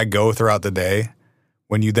 where I go throughout the day.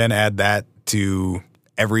 When you then add that to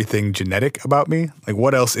everything genetic about me, like,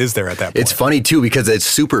 what else is there at that point? It's funny too, because it's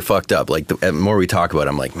super fucked up. Like, the more we talk about it,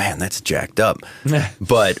 I'm like, man, that's jacked up.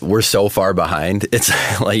 But we're so far behind. It's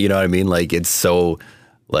like, you know what I mean? Like, it's so,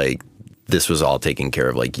 like, this was all taken care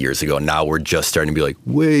of like years ago. Now we're just starting to be like,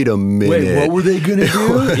 wait a minute. Wait, what were they going to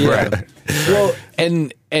do? Right. Well,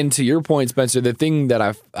 and to your point, Spencer, the thing that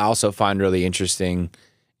I also find really interesting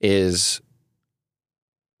is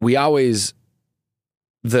we always,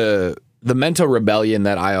 the mental rebellion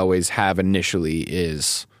that I always have initially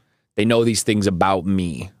is they know these things about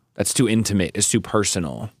me. That's too intimate. It's too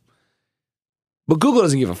personal. But Google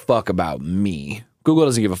doesn't give a fuck about me. Google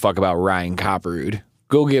doesn't give a fuck about Ryan Copperwood.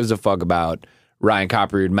 Google gives a fuck about Ryan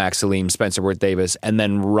Copperwood, Max Salim, Spencer Worth Davis, and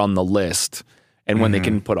then run the list. And when they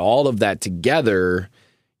can put all of that together,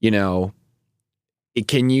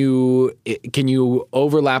 can you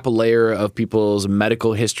overlap a layer of people's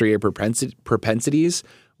medical history or propensities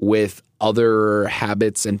with other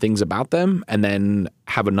habits and things about them, and then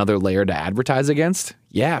have another layer to advertise against?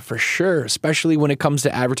 Yeah, for sure. Especially when it comes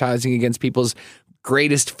to advertising against people's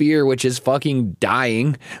greatest fear, which is fucking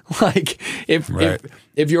dying. Like, if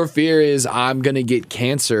your fear is I'm going to get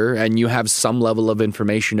cancer, and you have some level of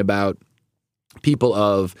information about people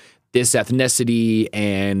of this ethnicity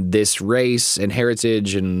and this race and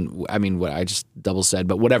heritage, and I mean, what I just double said,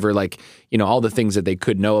 but whatever, like, all the things that they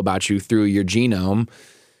could know about you through your genome.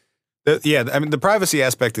 Yeah, I mean, the privacy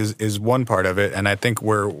aspect is one part of it, and I think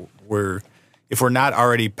we're if we're not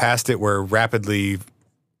already past it, we're rapidly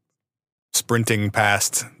sprinting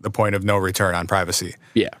past the point of no return on privacy.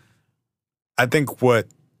 Yeah. I think what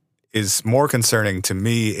is more concerning to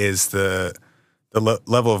me is the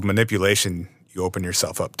level of manipulation you open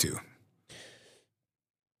yourself up to.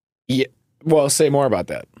 Yeah. Well, say more about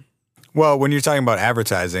that. Well, when you're talking about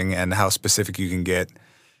advertising and how specific you can get,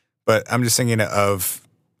 but I'm just thinking of,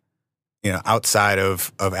 outside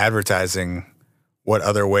of advertising, what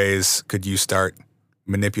other ways could you start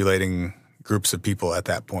manipulating groups of people at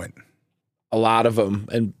that point? A lot of them,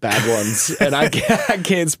 and bad ones. And I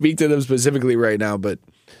can't speak to them specifically right now, but.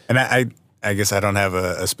 And I guess I don't have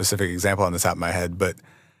a specific example on the top of my head, but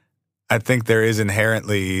I think there is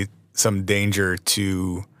inherently some danger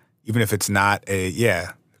to, even if it's not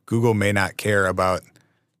Google may not care about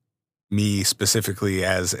me specifically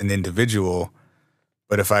as an individual,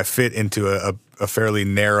 but if I fit into a fairly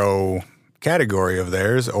narrow category of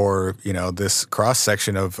theirs, or, this cross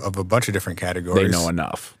section of a bunch of different categories. They know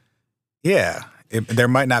enough. Yeah. there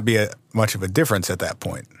might not be much of a difference at that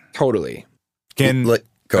point. Totally. Go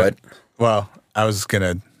ahead. Well, I was going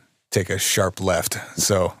to take a sharp left,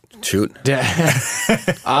 so... Shoot.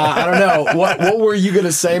 I don't know. What were you going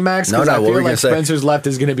to say, Max? Because I feel like Spencer's left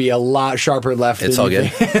is going to be a lot sharper left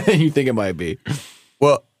than you think it might be.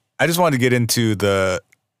 Well, I just wanted to get into the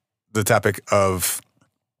topic of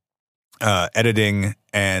editing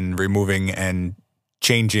and removing and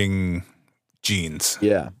changing genes.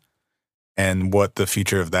 Yeah. And what the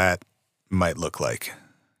future of that might look like.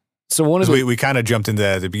 So we kind of jumped into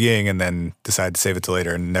that at the beginning and then decided to save it till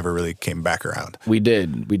later and never really came back around. We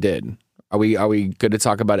did. Are we good to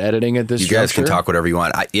talk about editing at this? You guys can talk whatever you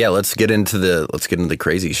want. Let's get into the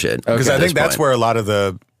crazy shit. Because I think that's where a lot of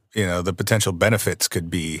the potential benefits could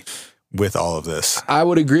be with all of this. I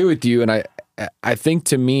would agree with you, and I think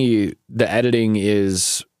to me the editing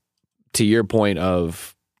is, to your point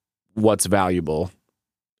of what's valuable,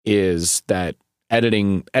 is that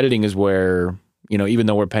editing is where, even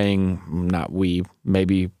though we're paying, not we,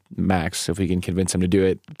 maybe Max, if we can convince him to do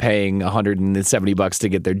it, paying $170 to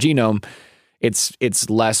get their genome, it's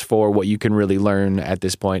less for what you can really learn at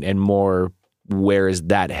this point and more where is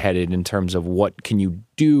that headed in terms of what can you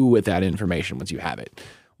do with that information once you have it?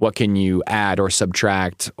 What can you add or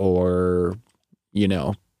subtract or,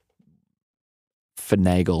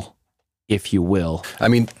 finagle, if you will? I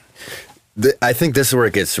mean, I think this is where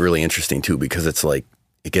it gets really interesting too, because it's like,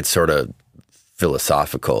 it gets sort of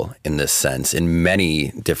philosophical in this sense in many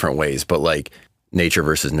different ways, but like nature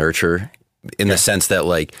versus nurture in the sense that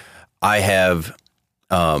like I have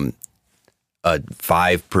a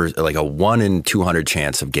 1 in 200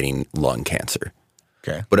 chance of getting lung cancer.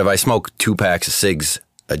 Okay. But if I smoke 2 packs of cigs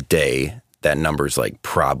a day, that number's like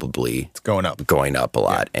probably it's going up a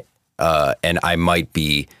lot. Yeah. And I might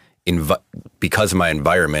be because of my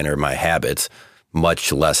environment or my habits,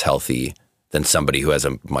 much less healthy than somebody who has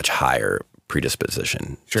a much higher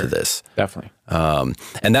predisposition to this. Definitely.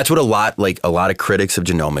 And that's what a lot of critics of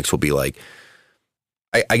genomics will be like.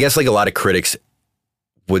 I guess like a lot of critics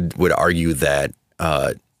would argue that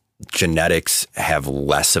genetics have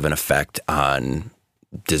less of an effect on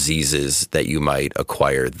diseases that you might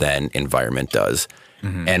acquire than environment does.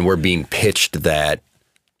 Mm-hmm. And we're being pitched that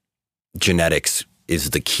genetics is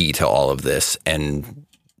the key to all of this and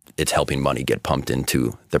it's helping money get pumped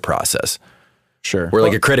into the process. Sure. Where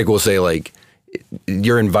like a critic will say like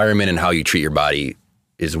your environment and how you treat your body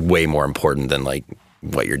is way more important than like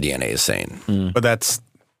what your DNA is saying. Mm. But that's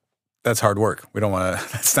hard work. We don't want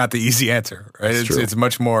to, that's not the easy answer, right? It's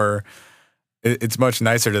much more, it's much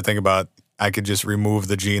nicer to think about I could just remove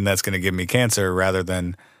the gene that's going to give me cancer rather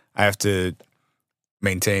than I have to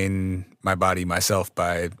maintain my body myself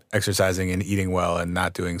by exercising and eating well and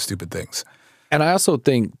not doing stupid things. And I also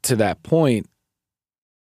think to that point,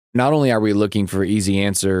 not only are we looking for easy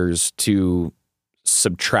answers to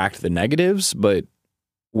subtract the negatives, but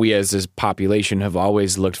we as this population have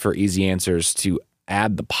always looked for easy answers to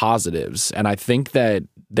add the positives. And I think that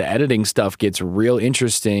the editing stuff gets real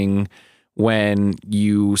interesting when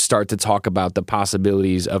you start to talk about the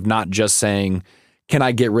possibilities of not just saying, can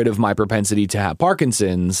I get rid of my propensity to have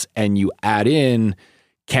Parkinson's? And you add in,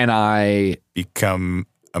 can I become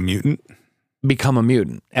a mutant? Become a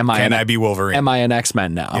mutant. Can I be Wolverine? Am I an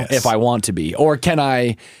X-Men now if I want to be? Or can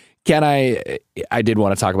I did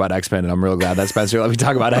want to talk about X-Men and I'm real glad that Spencer let me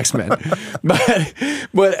talk about X-Men.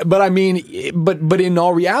 but I mean, but in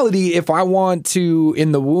all reality, if I want to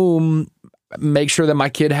in the womb make sure that my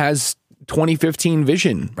kid has 2015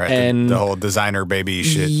 vision, right, and the whole designer baby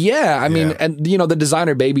shit. Yeah. I mean, and the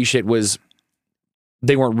designer baby shit was,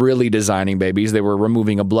 they weren't really designing babies. They were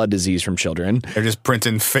removing a blood disease from children. They're just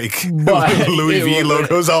printing fake Louis V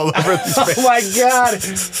logos all over the space. Oh my God.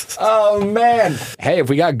 Oh man. Hey, if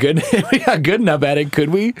we got good enough at it, could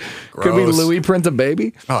we Louis print a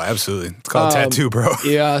baby? Oh, absolutely. It's called a tattoo, bro.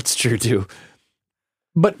 Yeah, it's true too.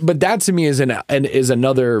 But that to me is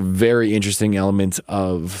another very interesting element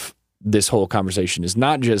of this whole conversation, is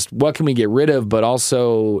not just what can we get rid of, but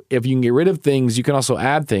also if you can get rid of things, you can also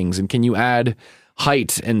add things. And can you add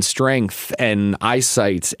height and strength and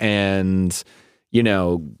eyesight and,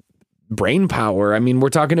 brain power? I mean, we're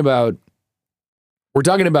talking about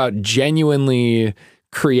genuinely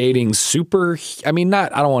creating I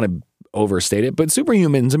don't want to overstate it, but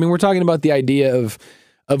superhumans. I mean, we're talking about the idea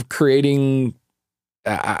of creating,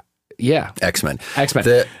 X-Men.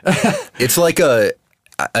 X-Men. It's like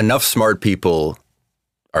enough smart people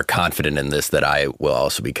are confident in this that I will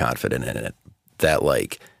also be confident in it. That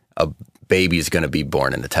like a baby is going to be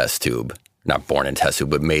born in a test tube, not born in a test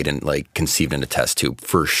tube, but made in conceived in a test tube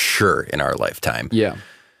for sure in our lifetime. Yeah.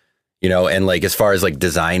 You know, and like as far as like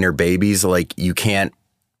designer babies, like you can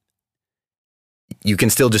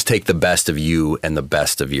still just take the best of you and the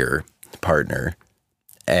best of your partner,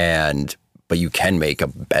 but you can make a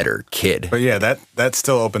better kid. But yeah, that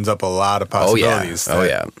still opens up a lot of possibilities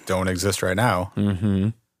that don't exist right now. Mm-hmm.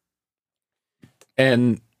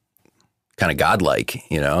 And kind of godlike,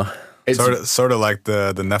 you know? It's sort of like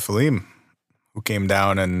the Nephilim who came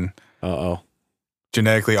down and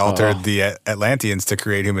genetically altered the Atlanteans to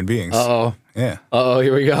create human beings. Yeah.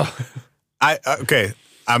 Here we go.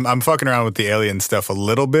 I'm fucking around with the alien stuff a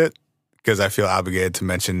little bit because I feel obligated to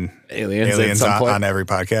mention aliens on every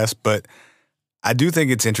podcast. But I do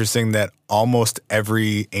think it's interesting that almost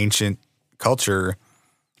every ancient culture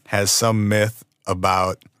has some myth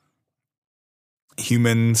about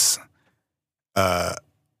humans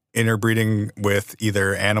interbreeding with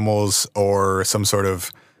either animals or some sort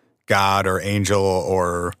of god or angel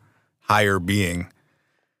or higher being.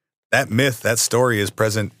 That myth, that story is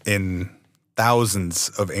present in thousands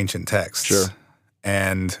of ancient texts. Sure.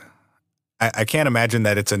 And I can't imagine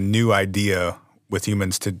that it's a new idea with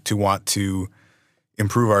humans to want to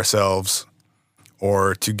improve ourselves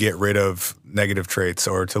or to get rid of negative traits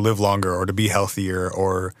or to live longer or to be healthier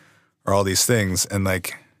or all these things. And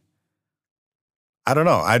like, I don't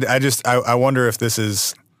know. I wonder if this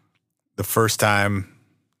is the first time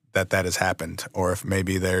that has happened, or if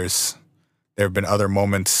maybe there have been other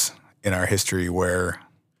moments in our history where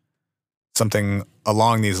something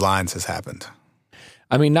along these lines has happened.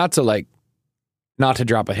 I mean, not to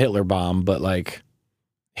drop a Hitler bomb, but like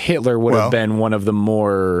Hitler would have been one of the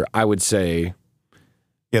more, I would say.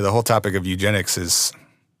 Yeah, the whole topic of eugenics is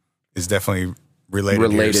definitely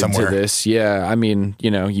related here somewhere. To this. Yeah, I mean,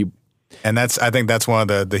 you know, and I think that's one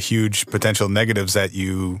of the huge potential negatives that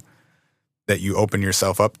you open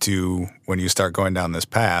yourself up to when you start going down this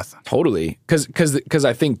path. Totally. Because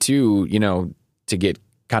I think too, you know, to get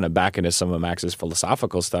kind of back into some of Max's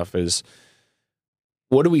philosophical stuff is,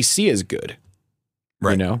 what do we see as good?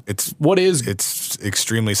 Right. You know, it's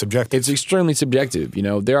extremely subjective. It's extremely subjective. You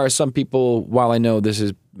know, there are some people, while I know this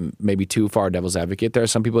is maybe too far devil's advocate, there are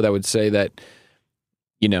some people that would say that,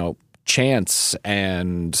 you know, chance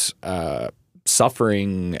and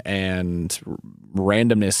suffering and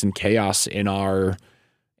randomness and chaos in our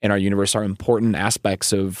universe are important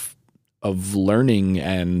aspects of learning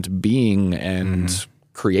and being and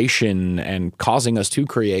creation and causing us to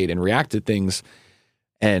create and react to things.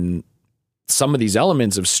 And some of these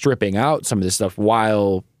elements of stripping out some of this stuff,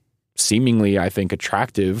 while seemingly, I think,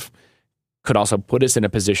 attractive, could also put us in a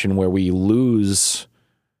position where we lose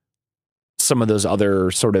some of those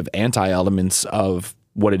other sort of anti-elements of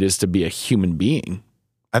what it is to be a human being.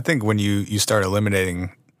 I think when you start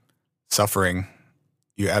eliminating suffering,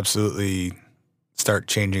 you absolutely start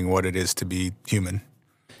changing what it is to be human.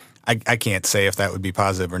 I can't say if that would be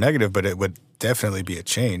positive or negative, but it would definitely be a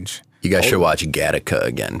change. You guys should watch Gattaca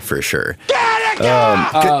again for sure.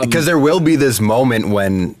 Because there will be this moment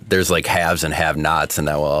when there's like haves and have-nots, and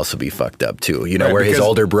that will also be fucked up too. You know, right, where his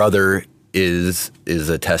older brother is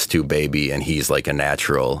a test tube baby and he's like a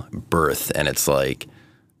natural birth, and it's like,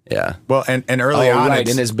 yeah. Well, and early on, right,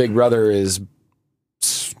 and his big brother is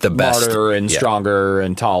the best, smarter and stronger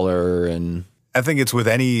and taller, and I think it's with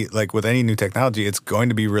any new technology, it's going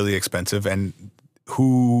to be really expensive, and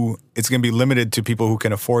it's going to be limited to people who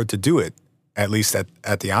can afford to do it, at least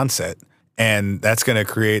at the onset. And that's going to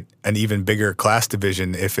create an even bigger class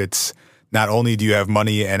division if it's not only do you have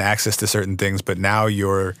money and access to certain things, but now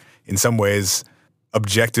you're in some ways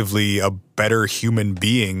objectively a better human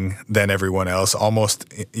being than everyone else. Almost,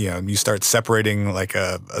 you know, you start separating like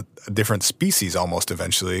a different species almost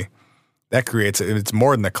eventually. That it's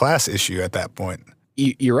more than a class issue at that point.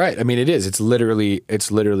 You're right. I mean, it is. It's literally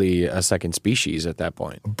a second species at that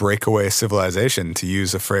point. Breakaway civilization, to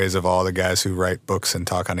use a phrase of all the guys who write books and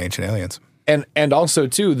talk on ancient aliens. And also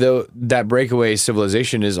too, though, that breakaway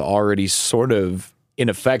civilization is already sort of in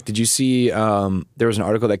effect. Did you see? There was an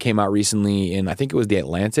article that came out recently in, I think it was The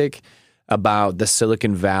Atlantic, about the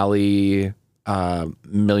Silicon Valley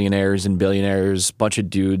millionaires and billionaires, bunch of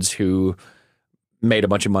dudes who made a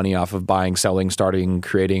bunch of money off of buying, selling, starting,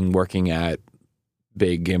 creating, working at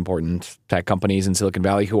big, important tech companies in Silicon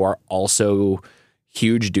Valley, who are also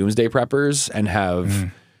huge doomsday preppers and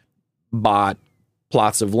have bought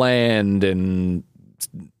plots of land and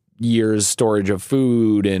years storage of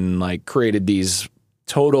food and like created these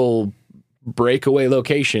total breakaway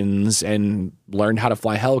locations and learned how to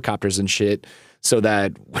fly helicopters and shit, so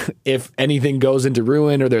that if anything goes into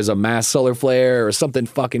ruin or there's a mass solar flare or something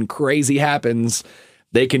fucking crazy happens,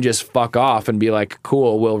 they can just fuck off and be like,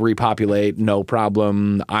 cool, we'll repopulate, no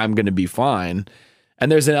problem, I'm going to be fine.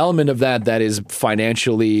 And there's an element of that is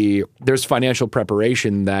there's financial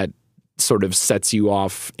preparation that sort of sets you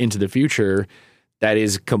off into the future that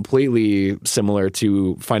is completely similar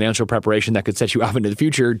to financial preparation that could set you off into the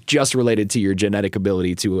future, just related to your genetic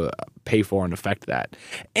ability to pay for and affect that.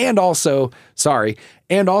 And also,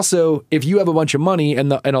 if you have a bunch of money,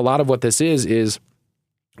 and a lot of what this is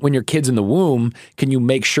when your kid's in the womb, can you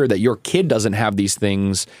make sure that your kid doesn't have these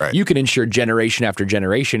things? Right. You can ensure generation after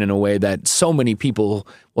generation in a way that so many people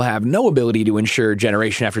will have no ability to ensure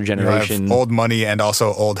generation after generation. You'll have old money and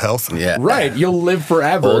also old health. Yeah. Right. You'll live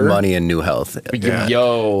forever. Old money and new health. Yeah.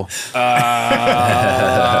 Yo. The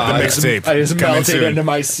mixtape. I just coming melted soon. into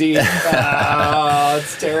my seat.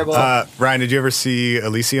 It's terrible. Ryan, did you ever see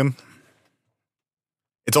Elysium?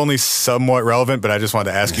 It's only somewhat relevant, but I just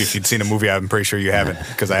wanted to ask you if you'd seen a movie. I'm pretty sure you haven't,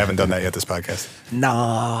 because I haven't done that yet this podcast.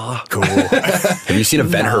 Nah. Cool. Have you seen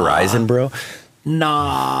Event Horizon, bro?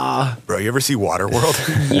 Nah. Bro, you ever see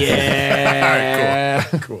Waterworld? Yeah.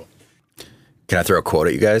 All right, cool. Can I throw a quote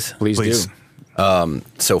at you guys? Please do.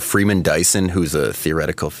 So Freeman Dyson, who's a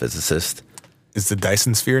theoretical physicist. Is the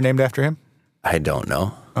Dyson sphere named after him? I don't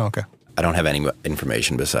know. Oh, okay. I don't have any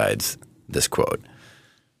information besides this quote.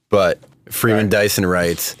 But Freeman Dyson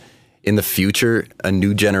writes, in the future, a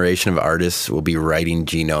new generation of artists will be writing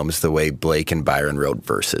genomes the way Blake and Byron wrote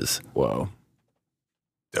verses. Whoa.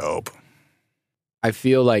 Dope. I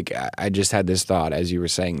feel like I just had this thought as you were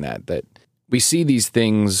saying that we see these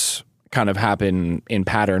things kind of happen in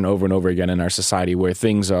pattern over and over again in our society, where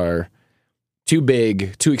things are too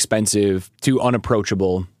big, too expensive, too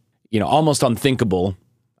unapproachable, almost unthinkable.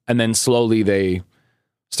 And then slowly they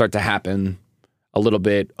start to happen a little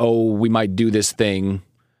bit. Oh, we might do this thing.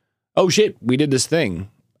 Oh shit, we did this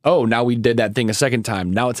thing. Oh, now we did that thing a second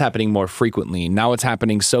time. Now it's happening more frequently. Now it's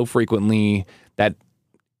happening so frequently that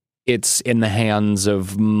it's in the hands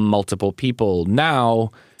of multiple people.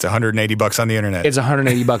 Now it's $180 on the internet. It's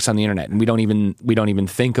 $180 on the internet, and we don't even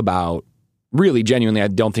think about, really genuinely, I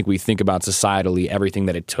don't think we think about societally everything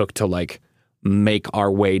that it took to like make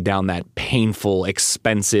our way down that painful,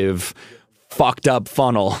 expensive, fucked up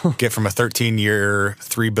funnel. Get from a 13-year,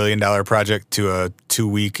 $3 billion project to a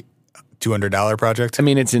 2-week, $200 project. I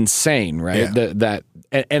mean, it's insane, right? Yeah.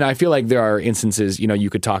 And I feel like there are instances, you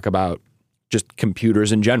could talk about just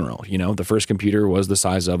computers in general. The first computer was the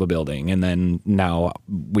size of a building, and then now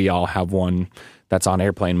we all have one that's on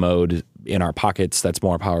airplane mode in our pockets that's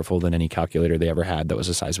more powerful than any calculator they ever had that was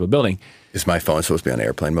the size of a building. Is my phone supposed to be on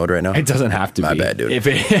airplane mode right now? It doesn't have to be. My bad, dude.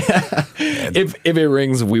 If it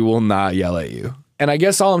rings, we will not yell at you. And I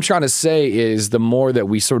guess all I'm trying to say is the more that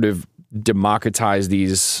we sort of democratize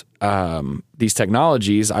these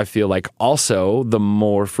technologies, I feel like also the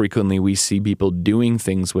more frequently we see people doing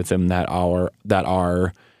things with them that are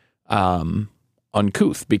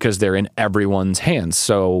uncouth, because they're in everyone's hands.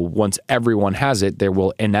 So once everyone has it, there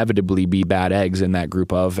will inevitably be bad eggs in that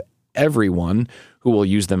group of everyone who will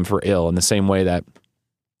use them for ill, in the same way that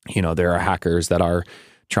there are hackers that are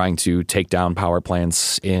trying to take down power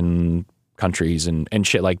plants in countries and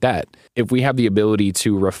shit like that. If we have the ability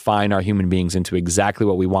to refine our human beings into exactly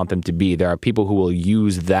what we want them to be, there are people who will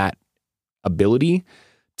use that ability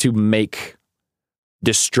to make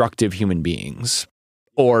destructive human beings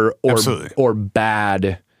or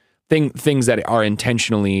bad things that are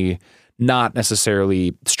intentionally not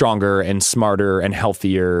necessarily stronger and smarter and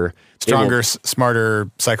healthier.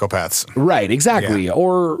 Smarter psychopaths. Right, exactly. Yeah.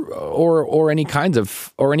 Or any kind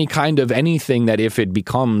of anything that, if it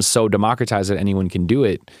becomes so democratized that anyone can do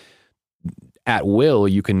it at will,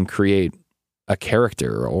 you can create a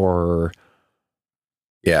character or.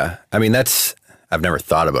 Yeah. I mean, I've never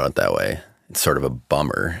thought about it that way. It's sort of a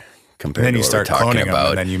bummer compared And then to you what start we're talking cloning about.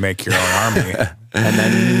 them, and then you make your own army. And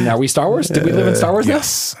then, are we Star Wars? Did we live in Star Wars now?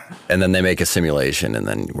 Yes. And then they make a simulation, and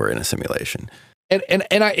then we're in a simulation.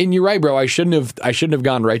 And you're right, bro. I shouldn't have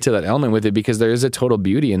gone right to that element with it, because there is a total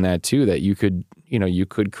beauty in that too, that you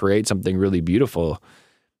could create something really beautiful.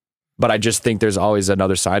 But I just think there's always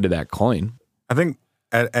another side to that coin. I think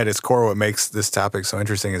at its core, what makes this topic so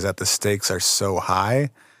interesting is that the stakes are so high,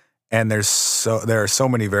 and there are so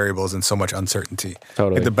many variables and so much uncertainty.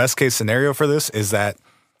 Totally. Like, the best case scenario for this is that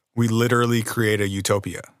we literally create a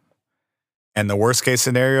utopia. And the worst case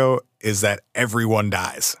scenario is that everyone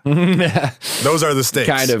dies. Those are the stakes.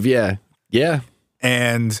 Kind of, yeah. Yeah.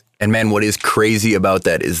 And man, what is crazy about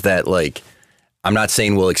that is that, like, I'm not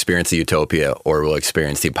saying we'll experience the utopia or we'll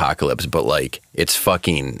experience the apocalypse, but like, it's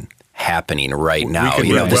fucking happening right now. could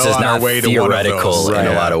be this well is on our not way to one of theoretical those. in Right.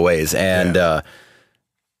 a lot of ways. And it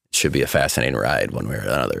should be a fascinating ride one way or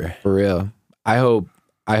another. For real. I hope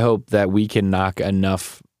that we can knock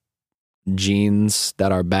enough genes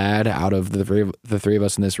that are bad out of the three of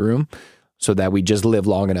us in this room, so that we just live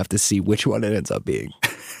long enough to see which one it ends up being.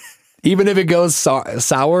 Even if it goes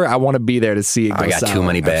sour, I want to be there to see it go sour. I got too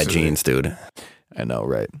many bad genes, dude. I know,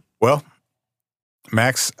 right? Well,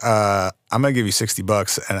 Max, I'm gonna give you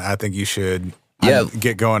 $60, and I think you should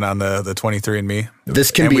get going on the 23andMe. This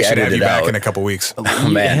can and be we should have edited you back out in a couple weeks. Oh,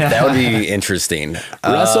 man, that would be interesting.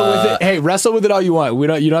 Wrestle with it. Hey, wrestle with it all you want.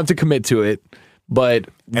 You don't have to commit to it, but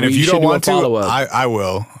and if you don't want to, I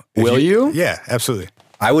will. Will you? Yeah, absolutely.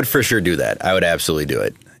 I would for sure do that. I would absolutely do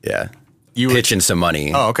it. Yeah. You pitching some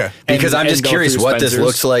money. Oh, okay. Because I'm just curious what Spencer's. this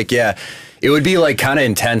looks like. Yeah. It would be like kind of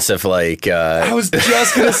intense if like I was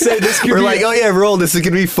just gonna say this could we're be like, oh yeah, roll, this is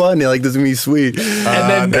gonna be fun. Like this is gonna be sweet.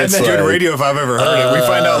 That's good like, radio if I've ever heard it. We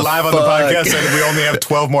find out live on the podcast and we only have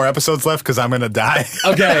 12 more episodes left because I'm gonna die.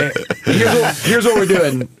 Okay. Here's what we're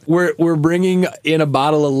doing. We're bringing in a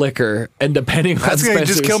bottle of liquor, and depending on That's gonna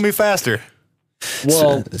just kill me faster.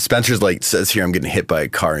 Well, Spencer's like says here I'm getting hit by a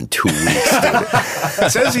car in 2 weeks. It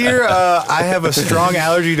says here I have a strong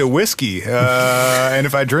allergy to whiskey, and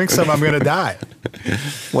if I drink some, I'm gonna die.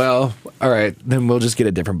 well, all right. Then we'll just get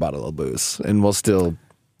a different bottle of booze, and we'll still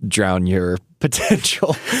drown your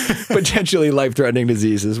potentially life-threatening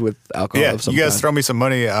diseases with alcohol. Yeah, of some you guys kind. throw me some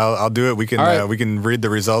money, I'll do it. We can right. We can read the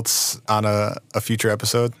results on a future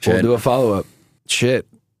episode. We'll do a follow-up. Shit.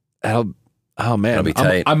 Oh man, That'll be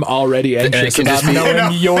tight. I'm already anxious can about just be-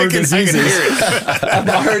 knowing your diseases. I'm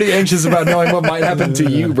already anxious about knowing what might happen to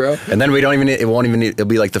you, bro. And then it'll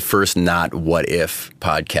be like the first not what if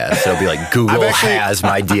podcast. It'll be like Google has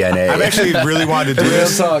my DNA. I've actually really wanted to do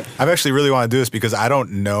this. talk. I've actually really wanted to do this because I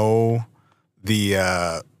don't know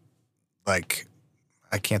the like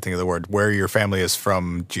I can't think of the word where your family is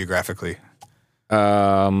from geographically.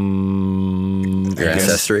 Your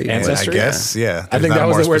ancestry. I guess, yeah. I think that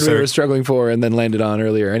was the word we were struggling for and then landed on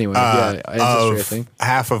earlier anyway. Ancestry, I think.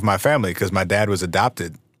 Half of my family because my dad was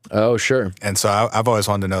adopted. Oh, sure. And so I've always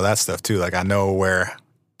wanted to know that stuff too. Like I know where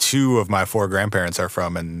 2 of my 4 grandparents are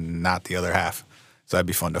from and not the other half. So that'd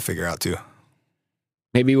be fun to figure out too.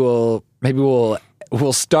 Maybe we'll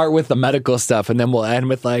start with the medical stuff and then we'll end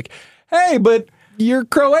with like, hey, but you're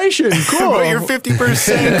Croatian. Cool. But you're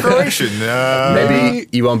 50% Croatian. Maybe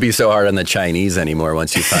you won't be so hard on the Chinese anymore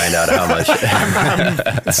once you find out how much. I'm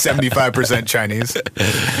 75% Chinese.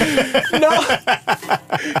 No.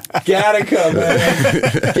 Gattaca, man.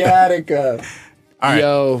 Gattaca. All right.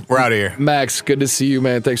 Yo, we're out of here. Max, good to see you,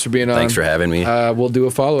 man. Thanks for being on. Thanks for having me. We'll do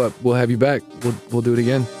a follow-up. We'll have you back. We'll do it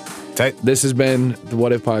again. Tight. This has been the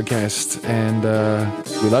What If Podcast, and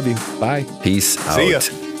we love you. Bye. Peace out. See ya.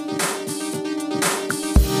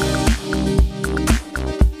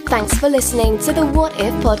 Thanks for listening to the What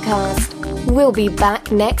If Podcast. We'll be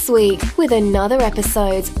back next week with another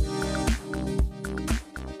episode.